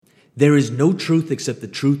There is no truth except the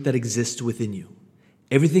truth that exists within you.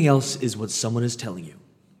 Everything else is what someone is telling you.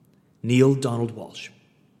 Neil Donald Walsh.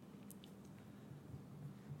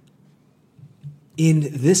 In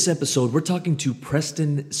this episode, we're talking to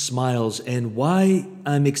Preston Smiles, and why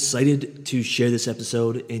I'm excited to share this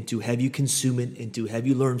episode and to have you consume it and to have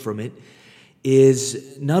you learn from it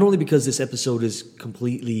is not only because this episode is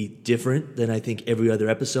completely different than I think every other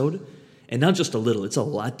episode, and not just a little, it's a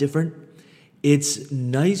lot different. It's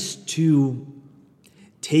nice to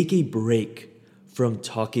take a break from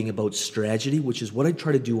talking about strategy, which is what I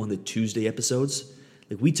try to do on the Tuesday episodes.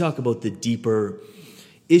 Like, we talk about the deeper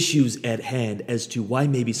issues at hand as to why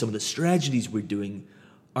maybe some of the strategies we're doing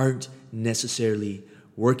aren't necessarily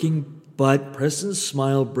working. But Preston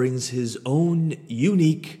Smile brings his own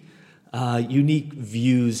unique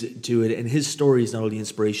views to it, and his story is not only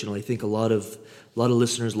inspirational. I think a lot of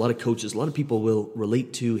listeners, a lot of coaches, a lot of people will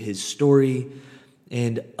relate to his story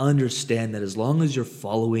and understand that as long as you're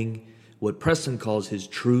following what Preston calls his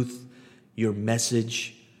truth, your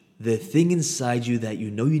message, the thing inside you that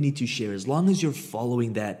you know you need to share, as long as you're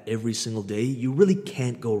following that every single day, you really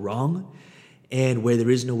can't go wrong. And where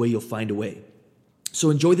there is no way, you'll find a way.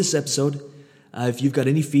 So enjoy this episode. If you've got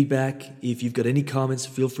any feedback, if you've got any comments,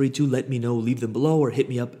 feel free to let me know. Leave them below or hit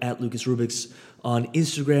me up at Lucas Rubix on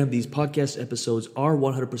Instagram. These podcast episodes are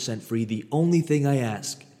 100% free. The only thing I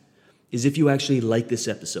ask is if you actually like this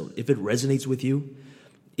episode, if it resonates with you,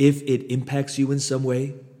 if it impacts you in some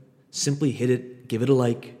way, simply hit it, give it a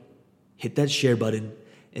like, hit that share button,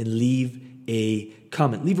 and leave a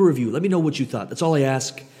comment. Leave a review. Let me know what you thought. That's all I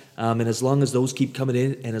ask. And as long as those keep coming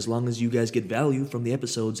in, and as long as you guys get value from the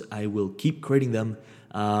episodes, I will keep creating them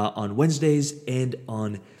on Wednesdays and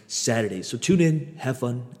on Saturdays. So tune in, have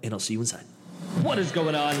fun, and I'll see you inside. What is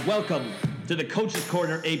going on? Welcome to the Coach's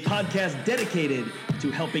Corner, a podcast dedicated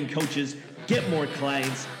to helping coaches get more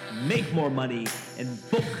clients, make more money,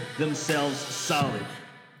 and book themselves solid.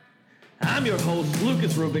 I'm your host,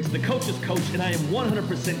 Lucas Rubix, the Coach's Coach, and I am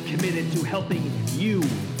 100% committed to helping you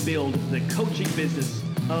build the coaching business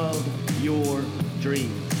of your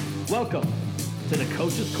dreams. Welcome to the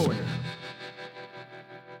Coach's Corner.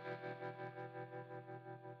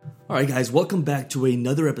 All right, guys, welcome back to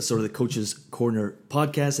another episode of the Coach's Corner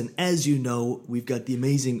podcast. And as you know, we've got the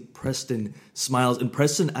amazing Preston Smiles. And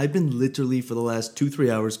Preston, I've been literally for the last 2-3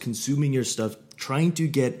 hours consuming your stuff, trying to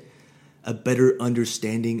get a better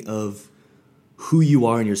understanding of who you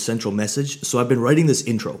are and your central message. So I've been writing this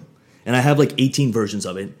intro, and I have like 18 versions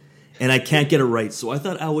of it, and I can't get it right. So I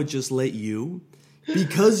thought I would just let you,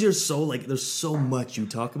 because you're so like, there's so much you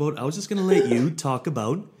talk about, I was just going to let you talk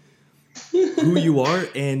about who you are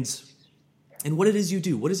and what it is you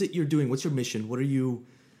do. What is it you're doing? What's your mission? What are you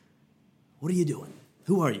doing?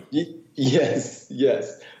 Who are you? Yes.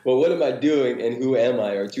 Well, what am I doing and who am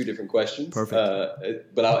I are two different questions.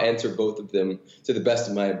 Perfect. But I'll answer both of them to the best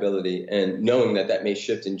of my ability, and knowing that may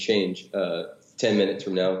shift and change 10 minutes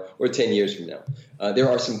from now or 10 years from now. There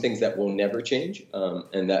are some things that will never change,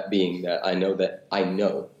 and that being that I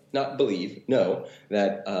know, not believe, know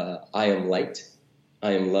that I am light,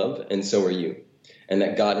 I am love, and so are you. And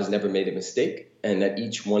that God has never made a mistake, and that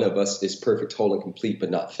each one of us is perfect, whole, and complete, but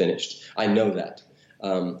not finished. I know that.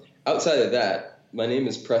 Outside of that, my name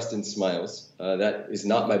is Preston Smiles. That is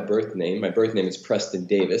not my birth name. My birth name is Preston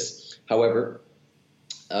Davis. However,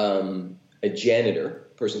 a janitor,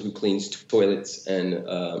 person who cleans toilets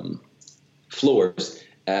and floors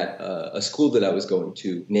at a school that I was going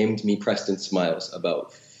to, named me Preston Smiles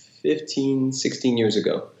about 15, 16 years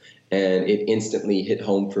ago. And it instantly hit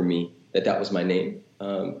home for me that was my name,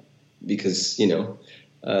 because,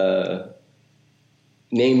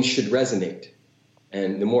 names should resonate.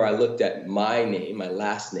 And the more I looked at my name, my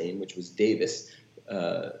last name, which was Davis,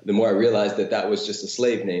 the more I realized that was just a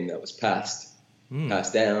slave name that was passed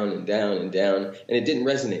down and down and down, and it didn't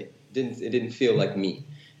resonate. It didn't feel like me.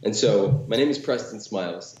 And so my name is Preston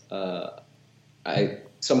Smiles. I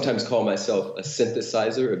sometimes call myself a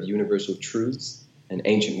synthesizer of universal truths and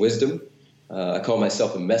ancient wisdom. I call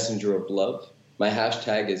myself a messenger of love. My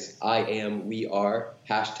hashtag is I am, we are,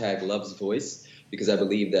 hashtag love's voice, because I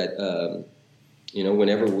believe that,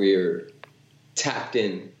 whenever we're tapped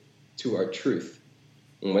in to our truth,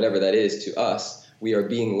 and whatever that is to us, we are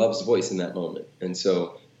being love's voice in that moment. And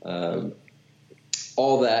so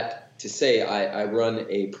all that to say, I run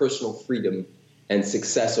a personal freedom and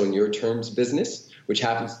success on your terms business, which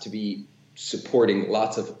happens to be supporting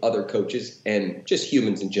lots of other coaches and just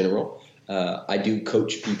humans in general. I do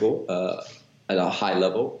coach people at a high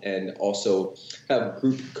level, and also have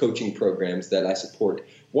group coaching programs that I support,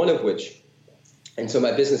 one of which And so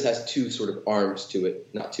my business has two sort of arms to it.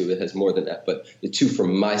 Not two, it has more than that, but the two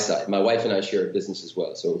from my side. My wife and I share a business as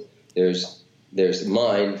well. So there's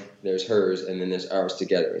mine, there's hers, and then there's ours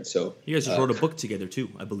together. And so you guys just wrote a book together too,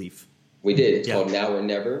 I believe. We did. It's called Now or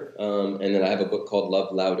Never. And then I have a book called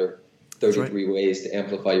Love Louder, 33 Ways to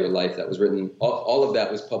Amplify Your Life. That was written, all of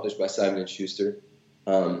that was published by Simon & Schuster.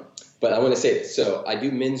 But I want to say this. So I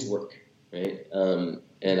do men's work, right? And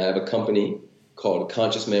I have a company called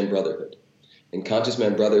Conscious Man Brotherhood. And Conscious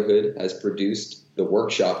Man Brotherhood has produced the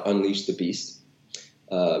workshop Unleash the Beast,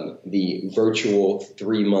 the virtual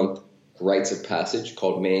 3-month rites of passage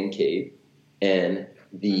called Man Cave, and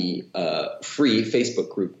the free Facebook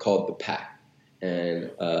group called The Pack. And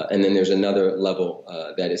then there's another level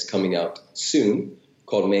that is coming out soon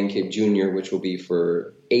called Man Cave Junior, which will be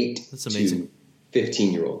for 8 to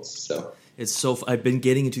 15-year-olds. So I've been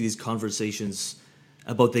getting into these conversations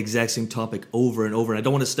about the exact same topic over and over. And I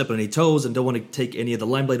don't want to step on any toes and don't want to take any of the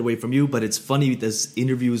limelight away from you, but it's funny, this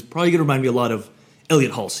interview is probably going to remind me a lot of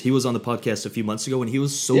Elliot Hulse. He was on the podcast a few months ago, and he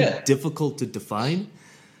was so difficult to define.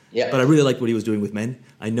 Yeah. But I really liked what he was doing with men.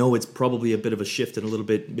 I know it's probably a bit of a shift and a little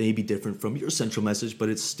bit maybe different from your central message, but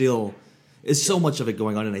it's so much of it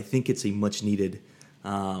going on, and I think it's a much needed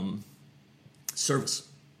service.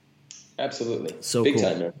 Absolutely. So Big cool.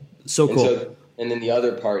 time, man. So cool. And then the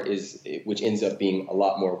other part is, which ends up being a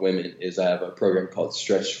lot more women, is I have a program called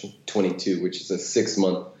Stretch 22, which is a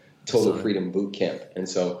 6-month total freedom boot camp. And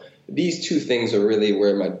so these two things are really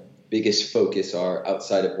where my biggest focus are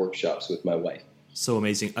outside of workshops with my wife. So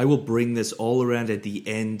amazing. I will bring this all around at the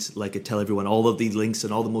end, like I tell everyone, all of the links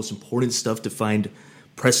and all the most important stuff to find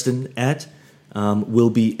Preston at will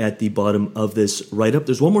be at the bottom of this write-up.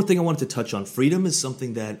 There's one more thing I wanted to touch on. Freedom is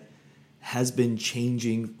something that has been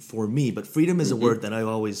changing for me, but freedom is a word that I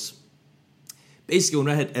always, basically when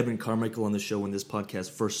I had Evan Carmichael on the show when this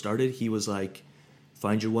podcast first started, he was like,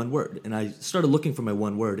 find your one word. And I started looking for my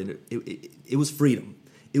one word, and it was freedom.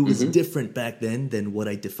 It was different back then than what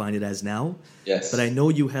I define it as now. Yes. But I know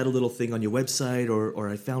you had a little thing on your website, or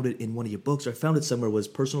I found it in one of your books, or I found it somewhere, was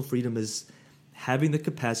personal freedom is having the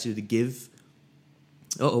capacity to give.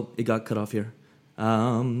 It got cut off here.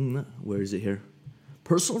 Where is it here?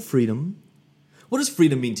 Personal freedom. What does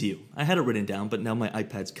freedom mean to you? I had it written down, but now my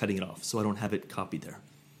iPad's cutting it off, so I don't have it copied there.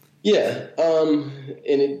 Yeah, and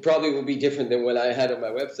it probably will be different than what I had on my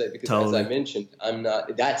website because, as I mentioned, I'm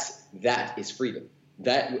not. That is freedom.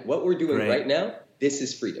 That what we're doing right now. This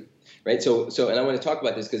is freedom, right? So, and I want to talk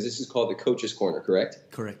about this because this is called the Coach's Corner, correct?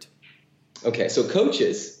 Correct. Okay, so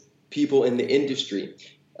coaches, people in the industry,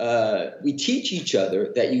 we teach each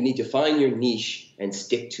other that you need to find your niche and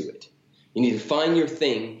stick to it. You need to find your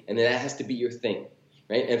thing, and then that has to be your thing,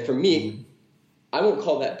 right? And for me, I won't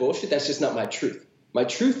call that bullshit. That's just not my truth. My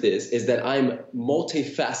truth is that I'm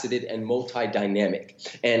multifaceted and multi-dynamic.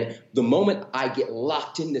 And the moment I get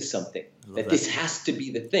locked into something, that this has to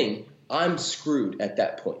be the thing, I'm screwed at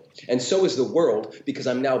that point. And so is the world, because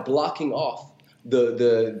I'm now blocking off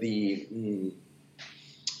the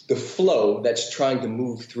flow that's trying to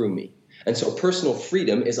move through me. And so personal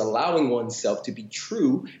freedom is allowing oneself to be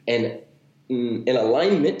true and in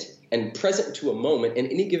alignment and present to a moment in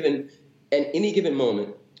any given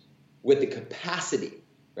moment with the capacity,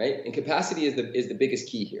 right? And capacity is the biggest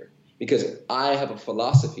key here, because I have a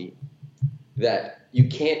philosophy that you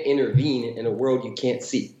can't intervene in a world you can't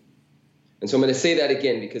see. And so I'm going to say that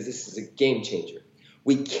again because this is a game changer.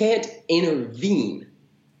 We can't intervene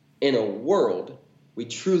in a world we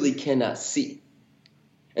truly cannot see.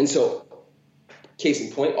 And so, case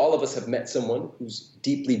in point, all of us have met someone who's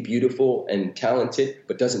deeply beautiful and talented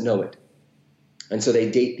but doesn't know it. And so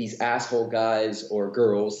they date these asshole guys or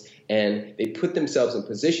girls, and they put themselves in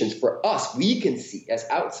positions for us, we can see as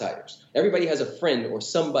outsiders. Everybody has a friend or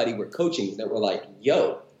somebody we're coaching that we're like,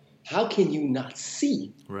 yo, how can you not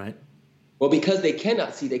see? Right. Well, because they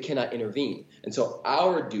cannot see, they cannot intervene. And so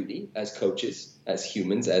our duty as coaches, as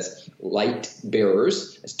humans, as light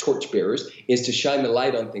bearers, as torch bearers, is to shine the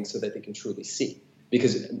light on things so that they can truly see.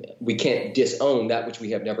 Because we can't disown that which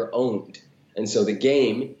we have never owned. And so the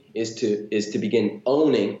game is to begin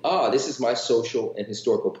owning, this is my social and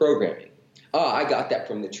historical programming. I got that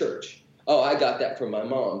from the church. I got that from my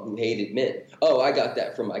mom who hated men. I got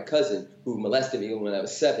that from my cousin who molested me when I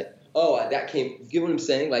was 7. That came, you get what I'm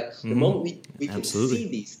saying? Like the moment we can see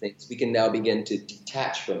these things, we can now begin to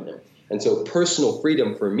detach from them. And so personal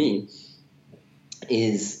freedom for me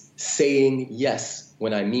is saying yes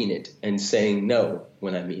when I mean it and saying no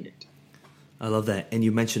when I mean it. I love that. And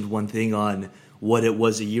you mentioned one thing on what it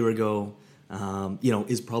was a year ago,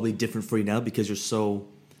 is probably different for you now because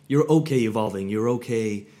you're okay evolving. You're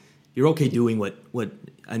okay you're okay doing what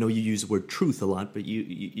I know you use the word truth a lot, but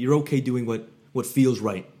you're okay doing what feels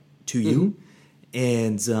right to you.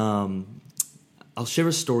 And I'll share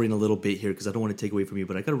a story in a little bit here because I don't want to take away from you,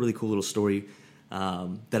 but I got a really cool little story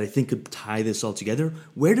that I think could tie this all together.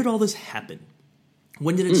 Where did all this happen?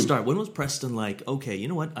 When did it start? When was Preston like, okay, you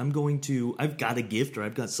know what? I've got a gift or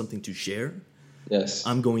I've got something to share. Yes.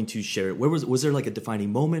 I'm going to share it. Was there like a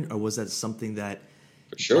defining moment, or was that something that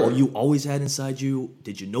For sure. you always had inside you?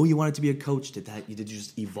 Did you know you wanted to be a coach? Did you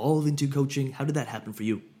just evolve into coaching? How did that happen for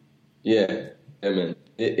you? Yeah, man.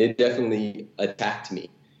 It definitely attacked me.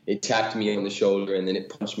 It tapped me on the shoulder, and then it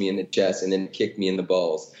punched me in the chest, and then it kicked me in the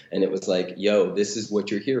balls. And it was like, yo, this is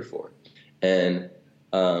what you're here for. And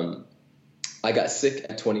I got sick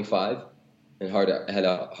at 25 and had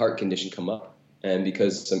a heart condition come up. And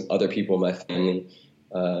because some other people in my family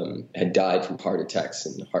had died from heart attacks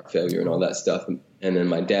and heart failure and all that stuff, and then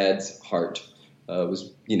my dad's heart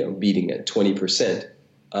was, beating at 20%,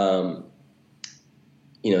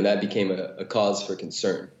 that became a cause for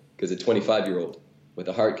concern, because a 25-year-old with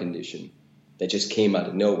a heart condition that just came out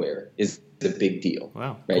of nowhere is a big deal.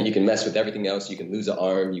 Wow. Right? Cool. You can mess with everything else. You can lose an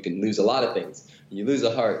arm. You can lose a lot of things. When you lose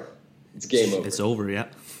a heart, it's game over. It's over, yeah.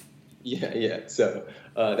 Yeah. So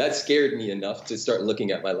that scared me enough to start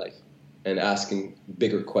looking at my life and asking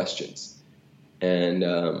bigger questions,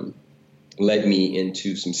 and led me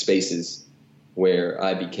into some spaces where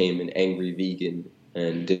I became an angry vegan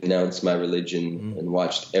and denounced my religion and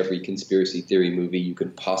watched every conspiracy theory movie you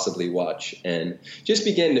could possibly watch, and just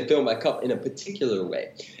began to fill my cup in a particular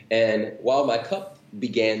way. And while my cup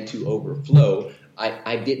began to overflow,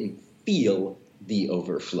 I didn't feel the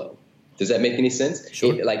overflow. Does that make any sense?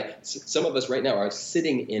 Sure. Some of us right now are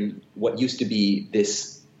sitting in what used to be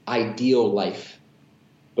this ideal life,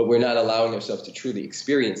 but we're not allowing ourselves to truly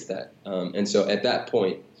experience that. And so at that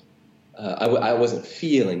point, I wasn't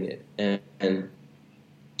feeling it. And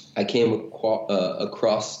I came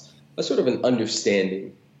across a sort of an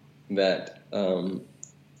understanding that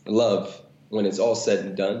love, when it's all said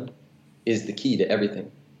and done, is the key to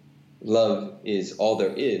everything. Love is all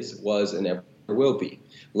there is, was, and ever will be.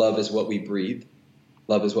 Love is what we breathe.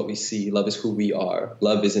 Love is what we see. Love is who we are.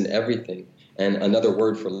 Love is in everything. And another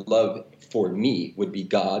word for love for me would be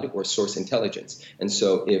God, or source intelligence. And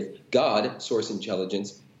so if God, source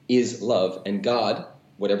intelligence, is love, and God,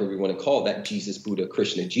 whatever we want to call that, Jesus, Buddha,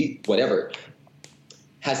 Krishna, whatever,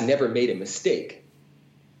 has never made a mistake,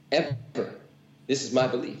 ever. This is my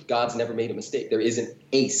belief. God's never made a mistake. There isn't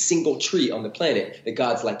a single tree on the planet that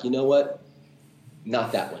God's like, you know what?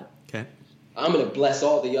 Not that one. Okay. I'm going to bless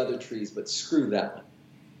all the other trees, but screw that one.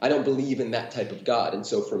 I don't believe in that type of God. And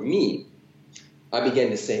so for me, I began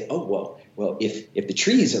to say, oh, well, if the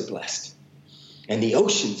trees are blessed and the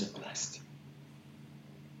oceans are blessed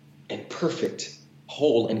and perfect,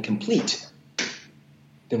 whole and complete,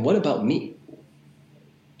 then what about me?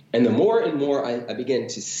 And the more and more I began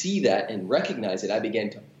to see that and recognize it, I began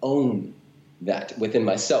to own that within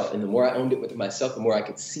myself. And the more I owned it within myself, the more I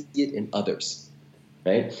could see it in others.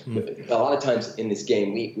 Right? A lot of times in this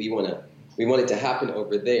game, we want it to happen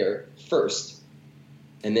over there first,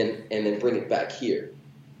 and then bring it back here.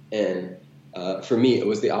 And for me, it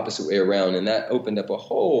was the opposite way around, and that opened up a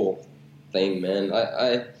whole thing, man.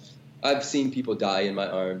 I've seen people die in my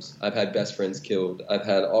arms. I've had best friends killed. I've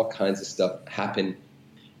had all kinds of stuff happen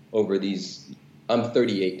over these. I'm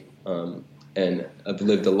 38, and I've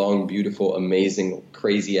lived a long, beautiful, amazing,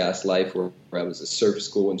 crazy-ass life where I was a surf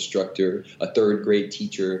school instructor, a third-grade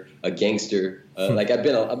teacher, a gangster. I've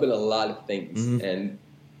been a lot of things. And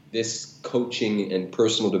this coaching and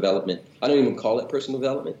personal development, I don't even call it personal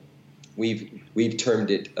development. We've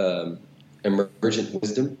termed it emergent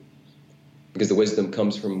wisdom, because the wisdom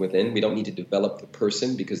comes from within. We don't need to develop the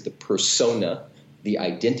person, because the persona, the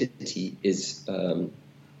identity, is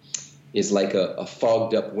like a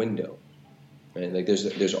fogged up window. Right? Like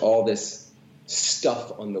there's all this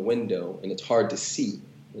stuff on the window, and it's hard to see.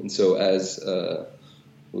 And so as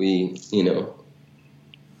we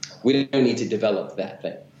don't need to develop that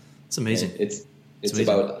thing. It's amazing. And it's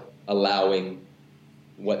about allowing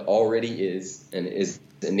what already is and is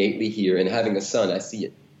innately here. And having a son, I see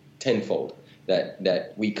it tenfold,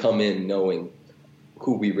 that we come in knowing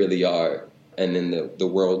who we really are, and then the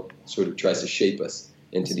world sort of tries to shape us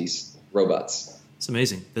into these robots. It's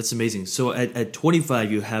amazing. That's amazing. So at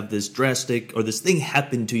 25, you have this drastic, or this thing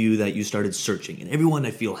happened to you that you started searching. And everyone,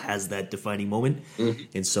 I feel, has that defining moment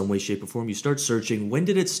in some way, shape, or form. You start searching. When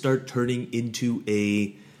did it start turning into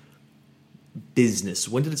a business?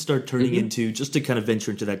 When did it start turning into, just to kind of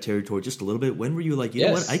venture into that territory just a little bit, when were you like, you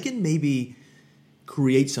know what, I can maybe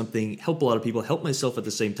create something, help a lot of people, help myself at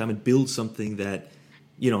the same time, and build something that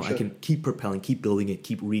I can keep propelling, keep building it,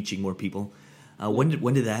 keep reaching more people.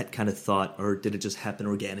 When did that kind of thought, or did it just happen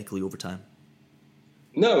organically over time?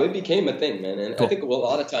 No, it became a thing, man. And cool. I think a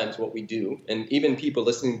lot of times what we do, and even people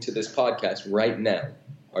listening to this podcast right now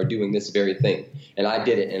are doing this very thing. And I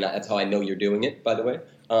did it, and that's how I know you're doing it, by the way,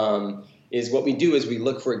 is what we do is we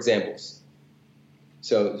look for examples.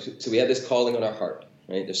 So we have this calling on our heart,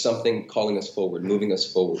 right? There's something calling us forward, moving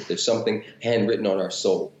us forward. There's something handwritten on our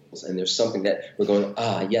souls, and there's something that we're going,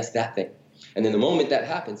 yes, that thing. And then the moment that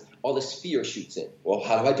happens, all this fear shoots in. Well,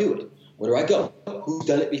 how do I do it? Where do I go? Who's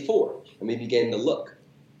done it before? And we began to look.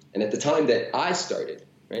 And at the time that I started,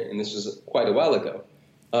 right, and this was quite a while ago,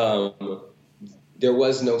 there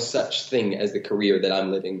was no such thing as the career that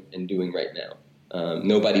I'm living and doing right now.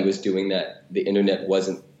 Nobody was doing that. The internet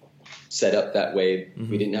wasn't set up that way.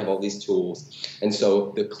 We didn't have all these tools. And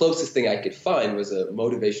so the closest thing I could find was a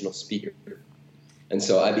motivational speaker. And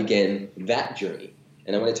so I began that journey.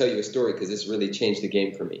 And I want to tell you a story because this really changed the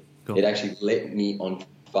game for me. Cool. It actually lit me on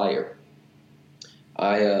fire.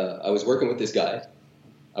 I was working with this guy.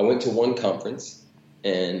 I went to one conference,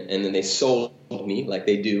 and then they sold me, like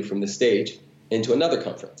they do from the stage, into another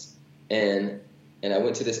conference. And I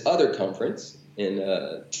went to this other conference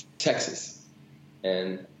in Texas.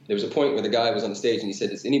 And there was a point where the guy was on the stage, and he said,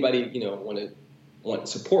 does anybody, want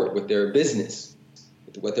support with their business,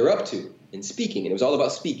 with what they're up to in speaking? And it was all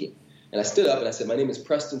about speaking. And I stood up and I said, my name is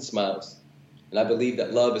Preston Smiles, and I believe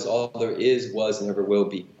that love is all there is, was, and ever will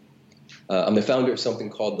be. I'm the founder of something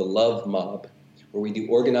called the Love Mob, where we do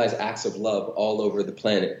organized acts of love all over the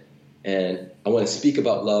planet. And I want to speak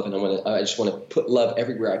about love, and I just want to put love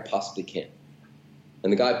everywhere I possibly can.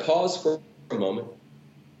 And the guy paused for a moment,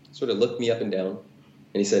 sort of looked me up and down,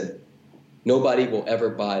 and he said, nobody will ever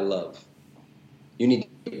buy love. You need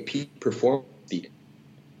to be a peak performance speaker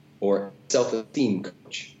or self-esteem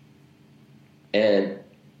coach. And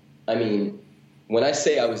I mean, when I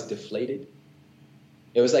say I was deflated,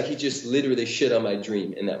 it was like he just literally shit on my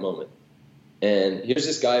dream in that moment. And here's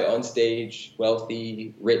this guy on stage,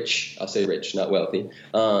 wealthy, rich, I'll say rich, not wealthy,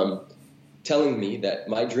 telling me that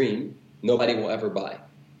my dream, nobody will ever buy.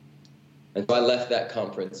 And so I left that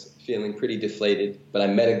conference feeling pretty deflated, but I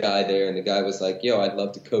met a guy there, and the guy was like, yo, I'd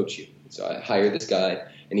love to coach you. So I hired this guy,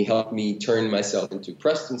 and he helped me turn myself into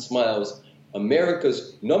Preston Smiles,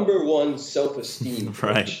 America's #1 self-esteem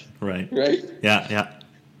coach. Right. Yeah.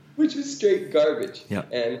 Which was straight garbage. Yeah.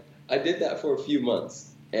 And I did that for a few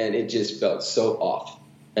months, and it just felt so off.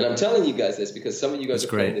 And I'm telling you guys this because some of you guys are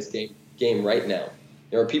playing this game right now.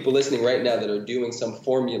 There are people listening right now that are doing some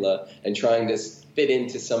formula and trying to fit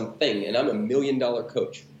into something. And I'm $1 million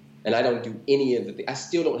coach, and I don't do any of the. I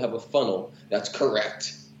still don't have a funnel that's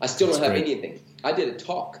correct. I still don't have anything. I did a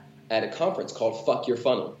talk at a conference called Fuck Your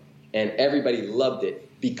Funnel, and everybody loved it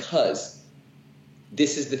because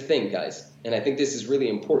this is the thing, guys. And I think this is really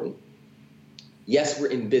important. Yes, we're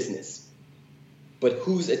in business, but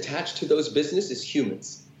who's attached to those businesses?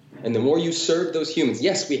 Humans. And the more you serve those humans,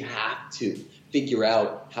 yes, we have to figure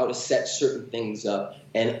out how to set certain things up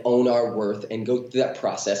and own our worth and go through that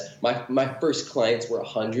process. My first clients were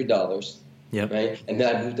 $100, right? And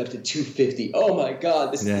then I moved up to $250. Oh my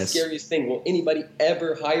God, this is the scariest thing. Will anybody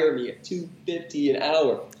ever hire me at $250 an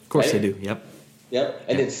hour? Of course they do. Yep.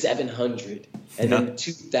 And then $700. And then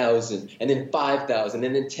 2,000, and then 5,000,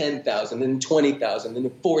 and then 10,000, and then 20,000, and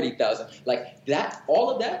then 40,000. Like that, all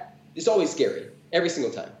of that is always scary every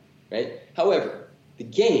single time, right? However, the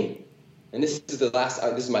game, and this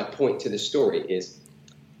is my point to this story, is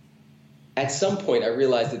at some point I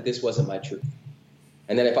realized that this wasn't my truth.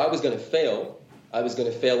 And that if I was going to fail, I was going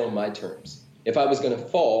to fail on my terms. If I was going to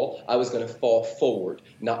fall, I was going to fall forward,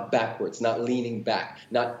 not backwards, not leaning back,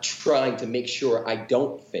 not trying to make sure I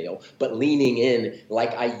don't fail, but leaning in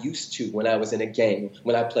like I used to when I was in a gang,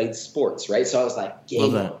 when I played sports, right? So I was like,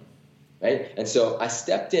 game on, right? And so I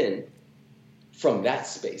stepped in from that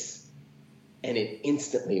space, and it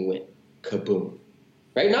instantly went kaboom,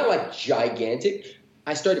 right? Not like gigantic.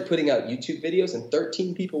 I started putting out YouTube videos, and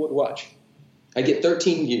 13 people would watch. I get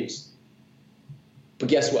 13 views. But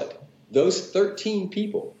guess what? Those 13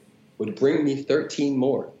 people would bring me 13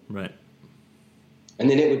 more. Right. And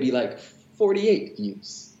then it would be like 48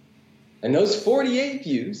 views. And those 48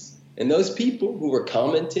 views and those people who were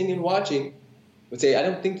commenting and watching would say, I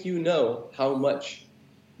don't think you know how much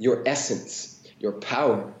your essence, your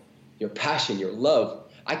power, your passion, your love,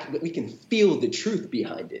 we can feel the truth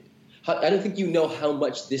behind it. I don't think you know how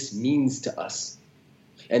much this means to us.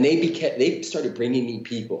 And they started bringing me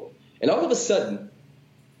people. And all of a sudden,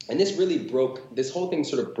 and this whole thing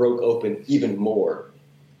sort of broke open even more.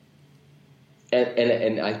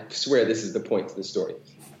 And I swear this is the point to the story.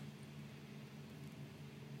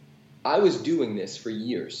 I was doing this for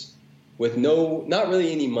years with not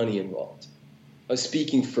really any money involved. I was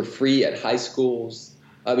speaking for free at high schools.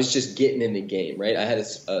 I was just getting in the game, right? I had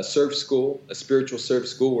a surf school, a spiritual surf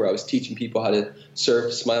school where I was teaching people how to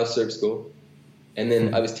surf, Smile Surf School. And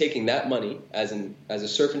then I was taking that money as a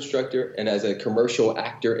surf instructor and as a commercial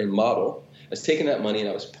actor and model. I was taking that money and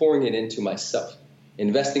I was pouring it into myself,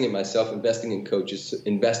 investing in myself, investing in coaches,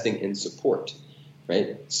 investing in support,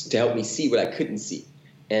 right? To help me see what I couldn't see.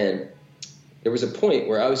 And there was a point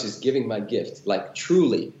where I was just giving my gift, like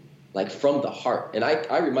truly, like from the heart. And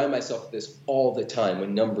I remind myself of this all the time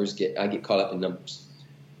when I get caught up in numbers.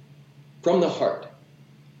 From the heart,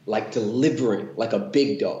 like delivering, like a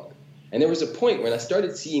big dog. And there was a point when I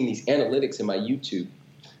started seeing these analytics in my YouTube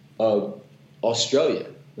of Australia.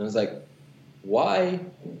 And I was like,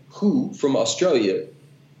 who from Australia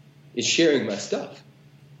is sharing my stuff,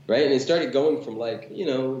 right? And it started going from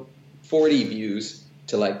 40 views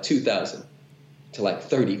to 2,000 to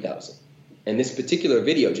 30,000. And this particular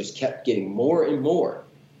video just kept getting more and more,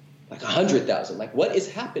 100,000. What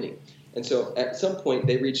is happening? And so at some point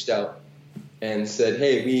they reached out and said,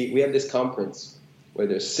 hey, we have this conference where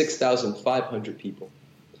there's 6,500 people.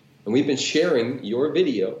 And we've been sharing your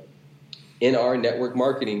video in our network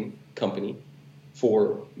marketing company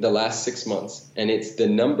for the last 6 months. And it's the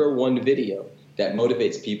 #1 video that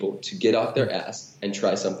motivates people to get off their ass and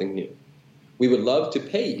try something new. We would love to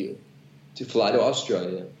pay you to fly to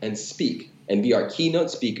Australia and speak and be our keynote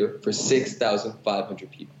speaker for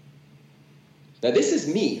 6,500 people. Now, this is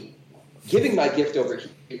me giving my gift over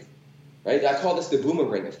here. Right? I call this the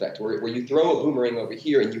boomerang effect, where you throw a boomerang over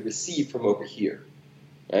here and you receive from over here.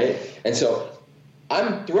 Right? And so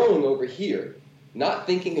I'm throwing over here, not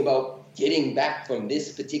thinking about getting back from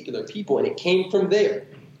this particular people, and it came from there.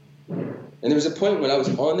 And there was a point when I was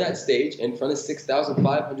on that stage in front of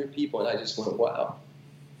 6,500 people, and I just went, wow,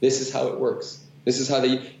 this is how it works. This is how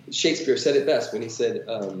Shakespeare said it best when he said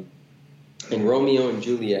in Romeo and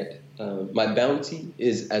Juliet, my bounty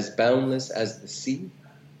is as boundless as the sea.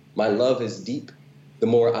 My love is deep. The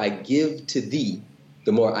more I give to thee,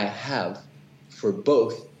 the more I have, for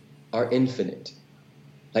both are infinite.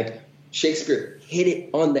 Shakespeare hit it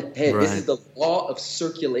on the head. Right. This is the law of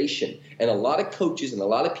circulation. And a lot of coaches and a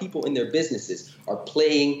lot of people in their businesses are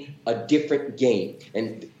playing a different game.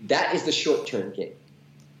 And that is the short-term game.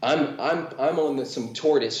 I'm on some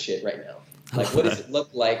tortoise shit right now. What does it look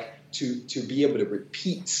like to be able to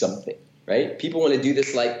repeat something, right? People want to do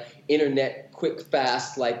this internet quick,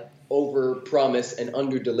 fast, over promise and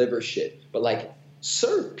under deliver shit. But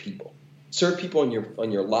serve people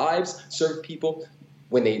on your lives, serve people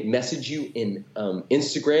when they message you in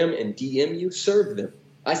Instagram and DM you, serve them.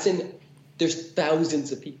 There's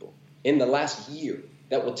thousands of people in the last year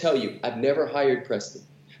that will tell you, I've never hired Preston.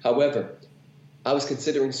 However, I was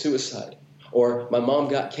considering suicide, or my mom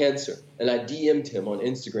got cancer, and I DM'd him on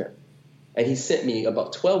Instagram. And he sent me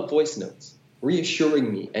about 12 voice notes,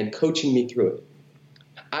 reassuring me and coaching me through it.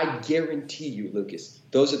 I guarantee you, Lucas,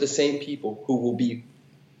 those are the same people who will be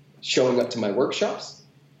showing up to my workshops.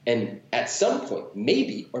 And at some point,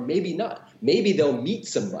 maybe or maybe not, maybe they'll meet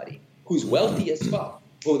somebody who's wealthy as fuck.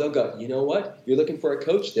 Oh, they'll go, you know what? You're looking for a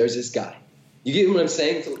coach? There's this guy. You get what I'm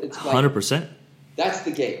saying? It's 100%. That's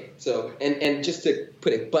the game. So, and just to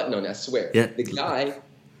put a button on that, I swear, yeah.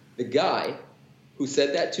 the guy who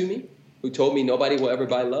said that to me, who told me nobody will ever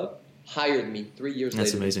buy love, hired me 3 years later.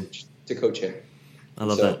 That's amazing. To coach him. I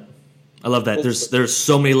love that. I love that. There's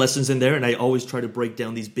so many lessons in there, and I always try to break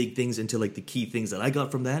down these big things into the key things that I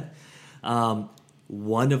got from that.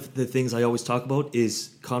 One of the things I always talk about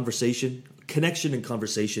is connection and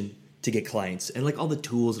conversation to get clients, and all the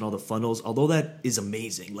tools and all the funnels. Although that is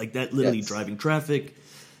amazing, that literally driving traffic,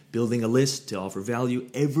 building a list to offer value.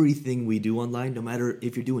 Everything we do online, no matter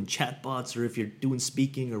if you're doing chatbots or if you're doing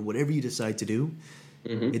speaking or whatever you decide to do,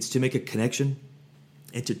 it's to make a connection.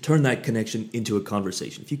 And to turn that connection into a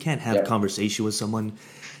conversation. If you can't have conversation with someone,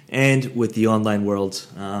 and with the online world,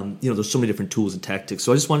 there's so many different tools and tactics.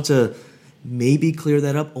 So I just wanted to maybe clear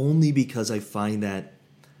that up, only because I find that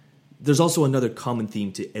there's also another common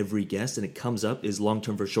theme to every guest, and it comes up, is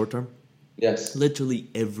long-term versus short-term. Yes. Literally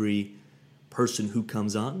every person who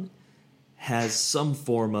comes on has some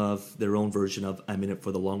form of their own version of, I'm in it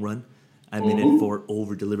for the long run. I'm in it for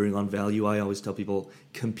over-delivering on value. I always tell people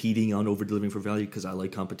competing on over-delivering for value because I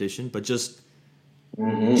like competition. But just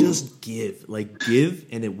give. Give,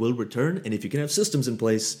 and it will return. And if you can have systems in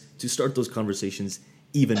place to start those conversations,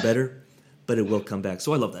 even better. But it will come back.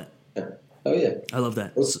 So I love that. Oh, yeah. I love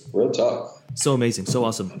that. Real talk. So amazing. So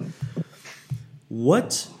awesome.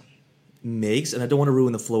 What makes, and I don't want to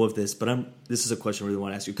ruin the flow of this, but this is a question I really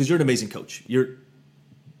want to ask you, because you're an amazing coach.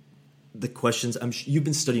 the questions. You've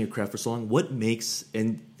been studying your craft for so long. What makes,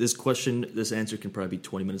 and this answer can probably be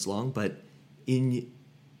 20 minutes long, but in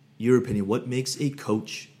your opinion, what makes a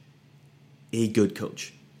coach a good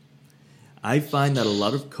coach? I find that a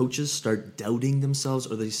lot of coaches start doubting themselves,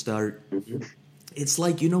 or they start, it's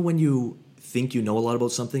like, when you think you know a lot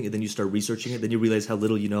about something and then you start researching it, then you realize how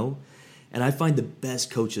little you know. And I find the best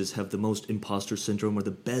coaches have the most imposter syndrome, or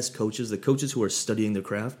the best coaches, the coaches who are studying their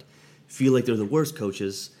craft, feel like they're the worst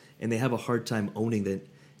coaches, and they have a hard time owning that.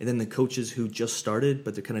 And then the coaches who just started,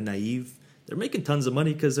 but they're kind of naive, they're making tons of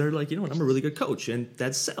money because they're like, you know what, I'm a really good coach, and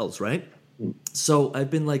that sells, right? So I've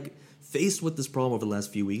been faced with this problem over the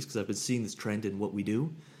last few weeks because I've been seeing this trend in what we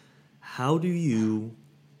do.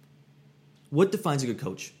 What defines a good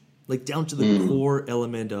coach? Down to the core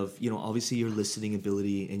element of, obviously your listening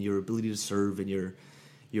ability and your ability to serve and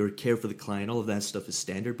your care for the client, all of that stuff is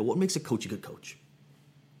standard. But what makes a coach a good coach?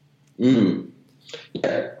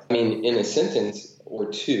 Yeah, I mean, in a sentence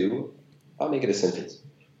or two, I'll make it a sentence.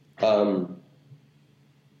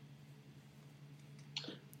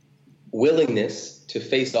 Willingness to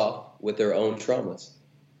face off with their own traumas,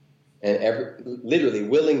 and literally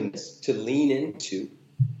willingness to lean into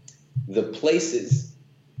the places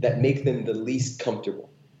that make them the least comfortable.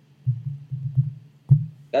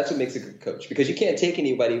 That's what makes a good coach, because you can't take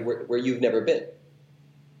anybody where you've never been.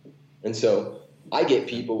 And so I get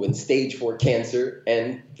people with stage 4 cancer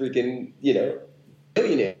and freaking,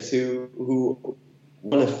 billionaires who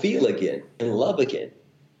want to feel again and love again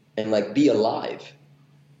and be alive.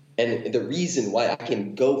 And the reason why I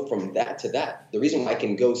can go from that to that, the reason why I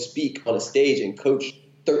can go speak on a stage and coach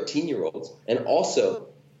 13-year-olds and also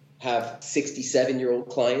have 67-year-old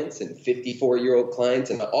clients and 54-year-old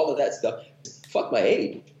clients and all of that stuff, fuck my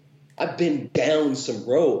age. I've been down some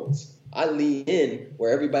roads. I lean in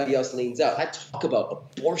where everybody else leans out. I talk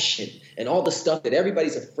about abortion and all the stuff that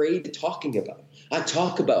everybody's afraid of talking about. I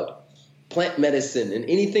talk about plant medicine and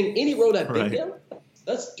any road I've been down,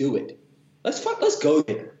 let's do it. Let's go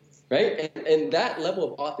there. Right? And that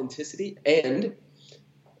level of authenticity and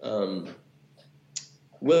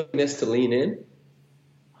willingness to lean in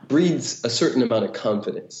breeds a certain amount of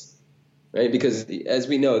confidence, right? Because as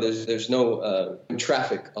we know, there's no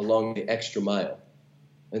traffic along the extra mile.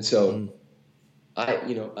 And so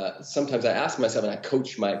sometimes I ask myself, and I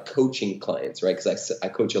coach my coaching clients, right? Because I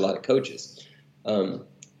coach a lot of coaches.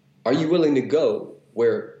 Are you willing to go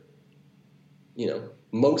where,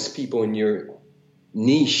 most people in your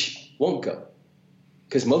niche won't go?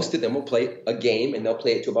 Because most of them will play a game and they'll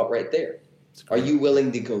play it to about right there. Are you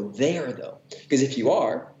willing to go there, though? Because if you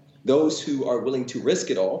are, those who are willing to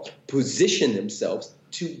risk it all position themselves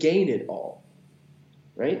to gain it all,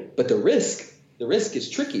 right? But the risk is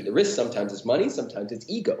tricky. The risk sometimes is money, sometimes it's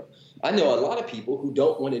ego. I know a lot of people who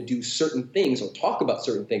don't want to do certain things or talk about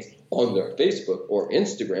certain things on their Facebook or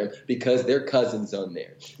Instagram because their cousin's on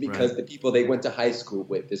there, because the people they went to high school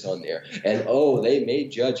with is on there. And, they may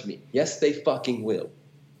judge me. Yes, they fucking will.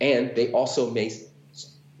 And they also may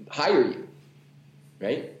hire you,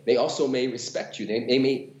 right? They also may respect you. They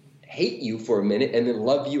may hate you for a minute and then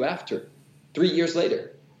love you after 3 years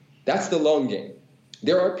later. That's the long game.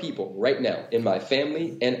 There are people right now in my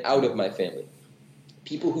family and out of my family,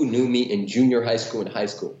 people who knew me in junior high school and high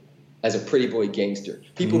school as a pretty boy gangster,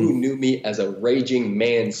 people who knew me as a raging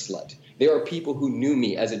man slut. There are people who knew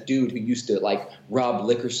me as a dude who used to rob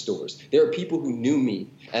liquor stores. There are people who knew me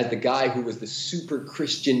as the guy who was the super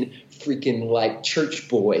Christian freaking church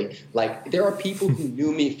boy. There are people who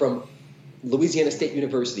knew me from Louisiana State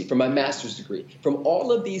University, from my master's degree, from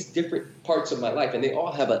all of these different parts of my life, and they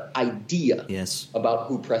all have an idea about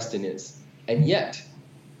who Preston is. And yet,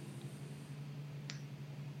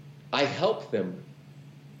 I help them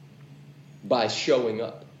by showing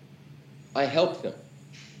up. I help them.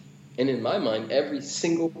 And in my mind, every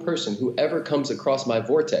single person who ever comes across my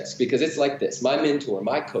vortex, because it's like this, my mentor,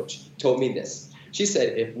 my coach told me this. She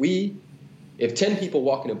said, if 10 people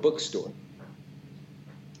walk in a bookstore,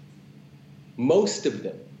 most of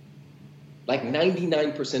them,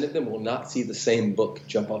 99% of them, will not see the same book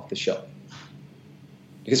jump off the shelf.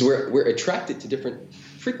 Because we're attracted to different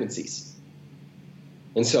frequencies.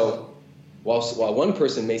 And so while one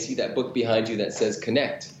person may see that book behind you that says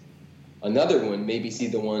connect, another one maybe see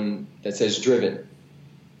the one that says driven,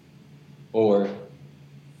 or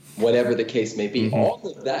whatever the case may be. All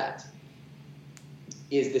of that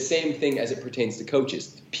is the same thing as it pertains to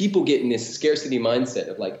coaches. People get in this scarcity mindset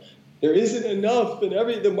of there isn't enough and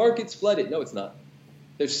the market's flooded. No, it's not.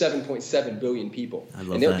 There's 7.7 billion people.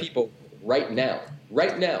 And there are people right now,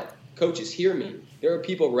 coaches, hear me. There are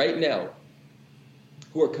people right now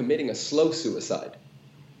who are committing a slow suicide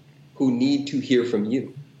who need to hear from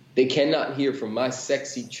you. They cannot hear from my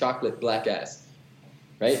sexy chocolate black ass,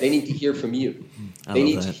 right? They need to hear from you. They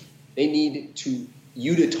need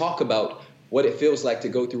you to talk about what it feels like to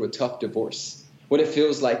go through a tough divorce, what it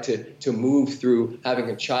feels like to move through having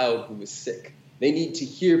a child who is sick. They need to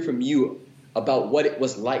hear from you about what it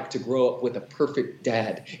was like to grow up with a perfect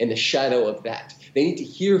dad in the shadow of that. They need to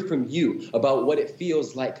hear from you about what it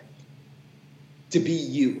feels like to be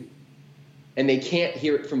you. And they can't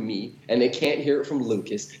hear it from me, and they can't hear it from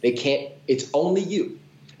Lucas. It's only you.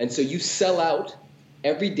 And so you sell out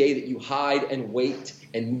every day that you hide and wait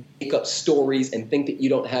and make up stories and think that you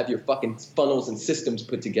don't have your fucking funnels and systems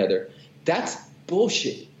put together. That's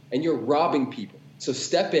bullshit, and you're robbing people. So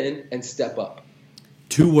step in and step up.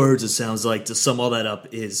 2 words, it sounds like, to sum all that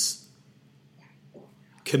up is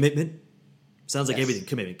commitment. Sounds like everything.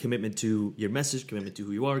 Commitment to your message, commitment to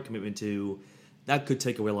who you are, commitment to... That could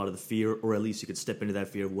take away a lot of the fear, or at least you could step into that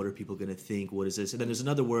fear of what are people going to think, what is this? And then there's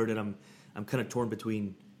another word, and I'm kind of torn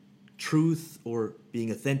between truth or being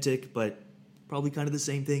authentic, but probably kind of the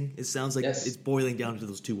same thing. It sounds like it's boiling down to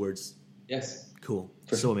those 2 words. Yes. Cool.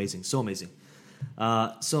 So amazing. So amazing.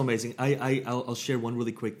 I'll share one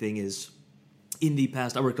really quick thing is, in the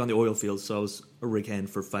past, I worked on the oil field, so I was a rig hand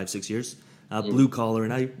for 5-6 years, blue collar,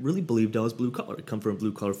 and I really believed I was blue collar. I come from a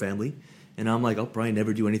blue collar family, and I'm like, I'll probably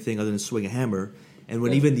never do anything other than swing a hammer. And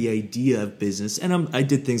when even the idea of business, and I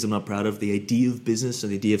did things I'm not proud of, the idea of business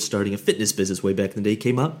and the idea of starting a fitness business way back in the day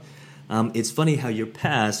came up. It's funny how your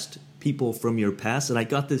past, people from your past, and I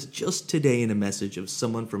got this just today in a message of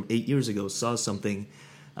someone from 8 years ago saw something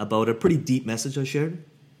about a pretty deep message I shared.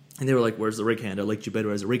 And they were like, where's the rig hand? I liked you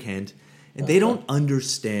better as a rig hand. And they don't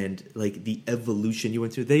understand like the evolution you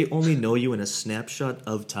went through. They only know you in a snapshot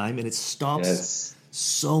of time, and it stops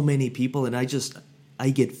so many people. And I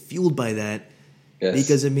get fueled by that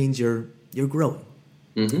because it means you're growing.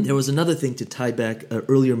 Mm-hmm. There was another thing to tie back an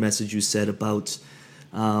earlier message you said about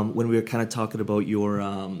when we were kind of talking about your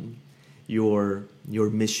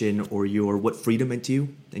mission or what freedom meant to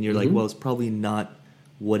you, and you're like, well, it's probably not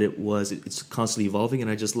what it was. It's constantly evolving, and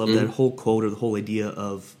I just love that whole quote or the whole idea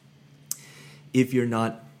of, if you're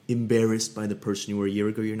not embarrassed by the person you were a year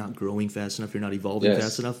ago, you're not growing fast enough, you're not evolving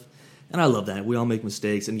fast enough. And I love that. We all make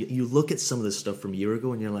mistakes. And you look at some of the stuff from a year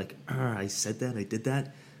ago and you're like, I said that, I did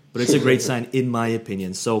that. But it's a great sign, in my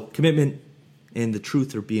opinion. So commitment and the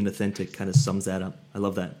truth or being authentic kind of sums that up. I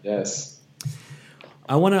love that. Yes.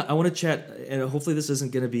 I wanna chat, and hopefully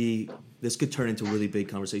this could turn into a really big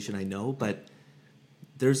conversation, I know, but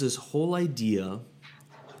there's this whole idea.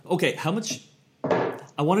 Okay,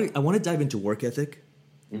 I want to dive into work ethic,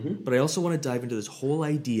 but I also want to dive into this whole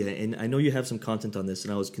idea, and I know you have some content on this,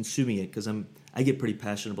 and I was consuming it because I get pretty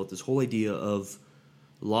passionate about this whole idea of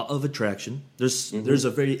law of attraction. There's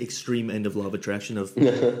a very extreme end of law of attraction of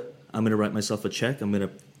I'm going to write myself a check, I'm going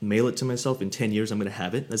to mail it to myself, in 10 years I'm going to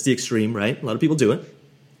have it. That's the extreme, right? A lot of people do it.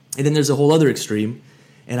 And then there's a whole other extreme,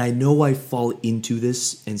 and I know I fall into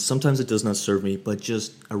this, and sometimes it does not serve me, but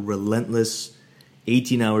just a relentless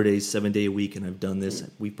 18-hour days, 7-day a week, and I've done this.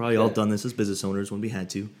 We've probably all done this as business owners when we had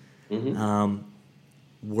to.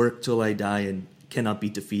 Work till I die and cannot be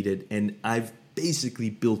defeated. And I've basically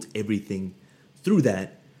built everything through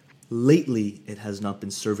that. Lately, it has not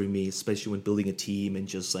been serving me, especially when building a team and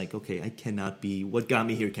just like, okay, I cannot be, what got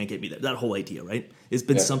me here can't get me there. That whole idea, right? It's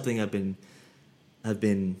been something I've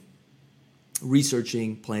been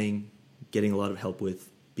researching, playing, getting a lot of help with,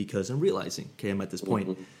 because I'm realizing, okay, I'm at this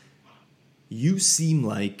point. You seem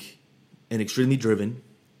like an extremely driven.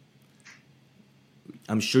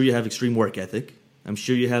 I'm sure you have extreme work ethic. I'm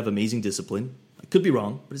sure you have amazing discipline. I could be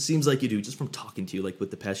wrong, but it seems like you do, just from talking to you, like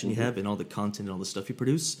with the passion you have and all the content and all the stuff you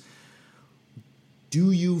produce.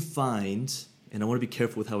 Do you find, and I want to be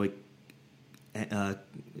careful with how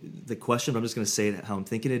the question, but I'm just going to say it how I'm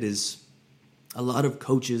thinking it is, a lot of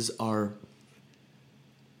coaches are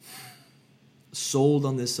sold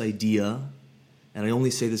on this idea, and I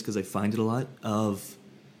only say this because I find it a lot, of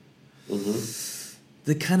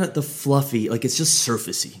the kind of the fluffy, like it's just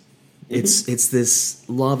surfacey. It's this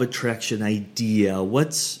law of attraction idea.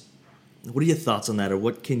 What are your thoughts on that, or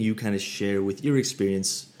what can you kind of share with your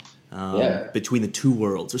experience between the 2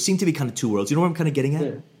 worlds, or seem to be kind of 2 worlds? You know what I'm kind of getting at?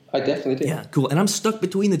 Yeah, I definitely do. Yeah, cool. And I'm stuck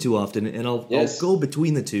between the 2 often, and I'll go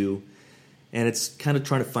between the 2, and it's kind of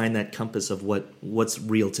trying to find that compass of what's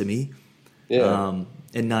real to me. Yeah.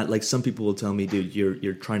 And not like some people will tell me, dude,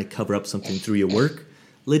 you're trying to cover up something through your work.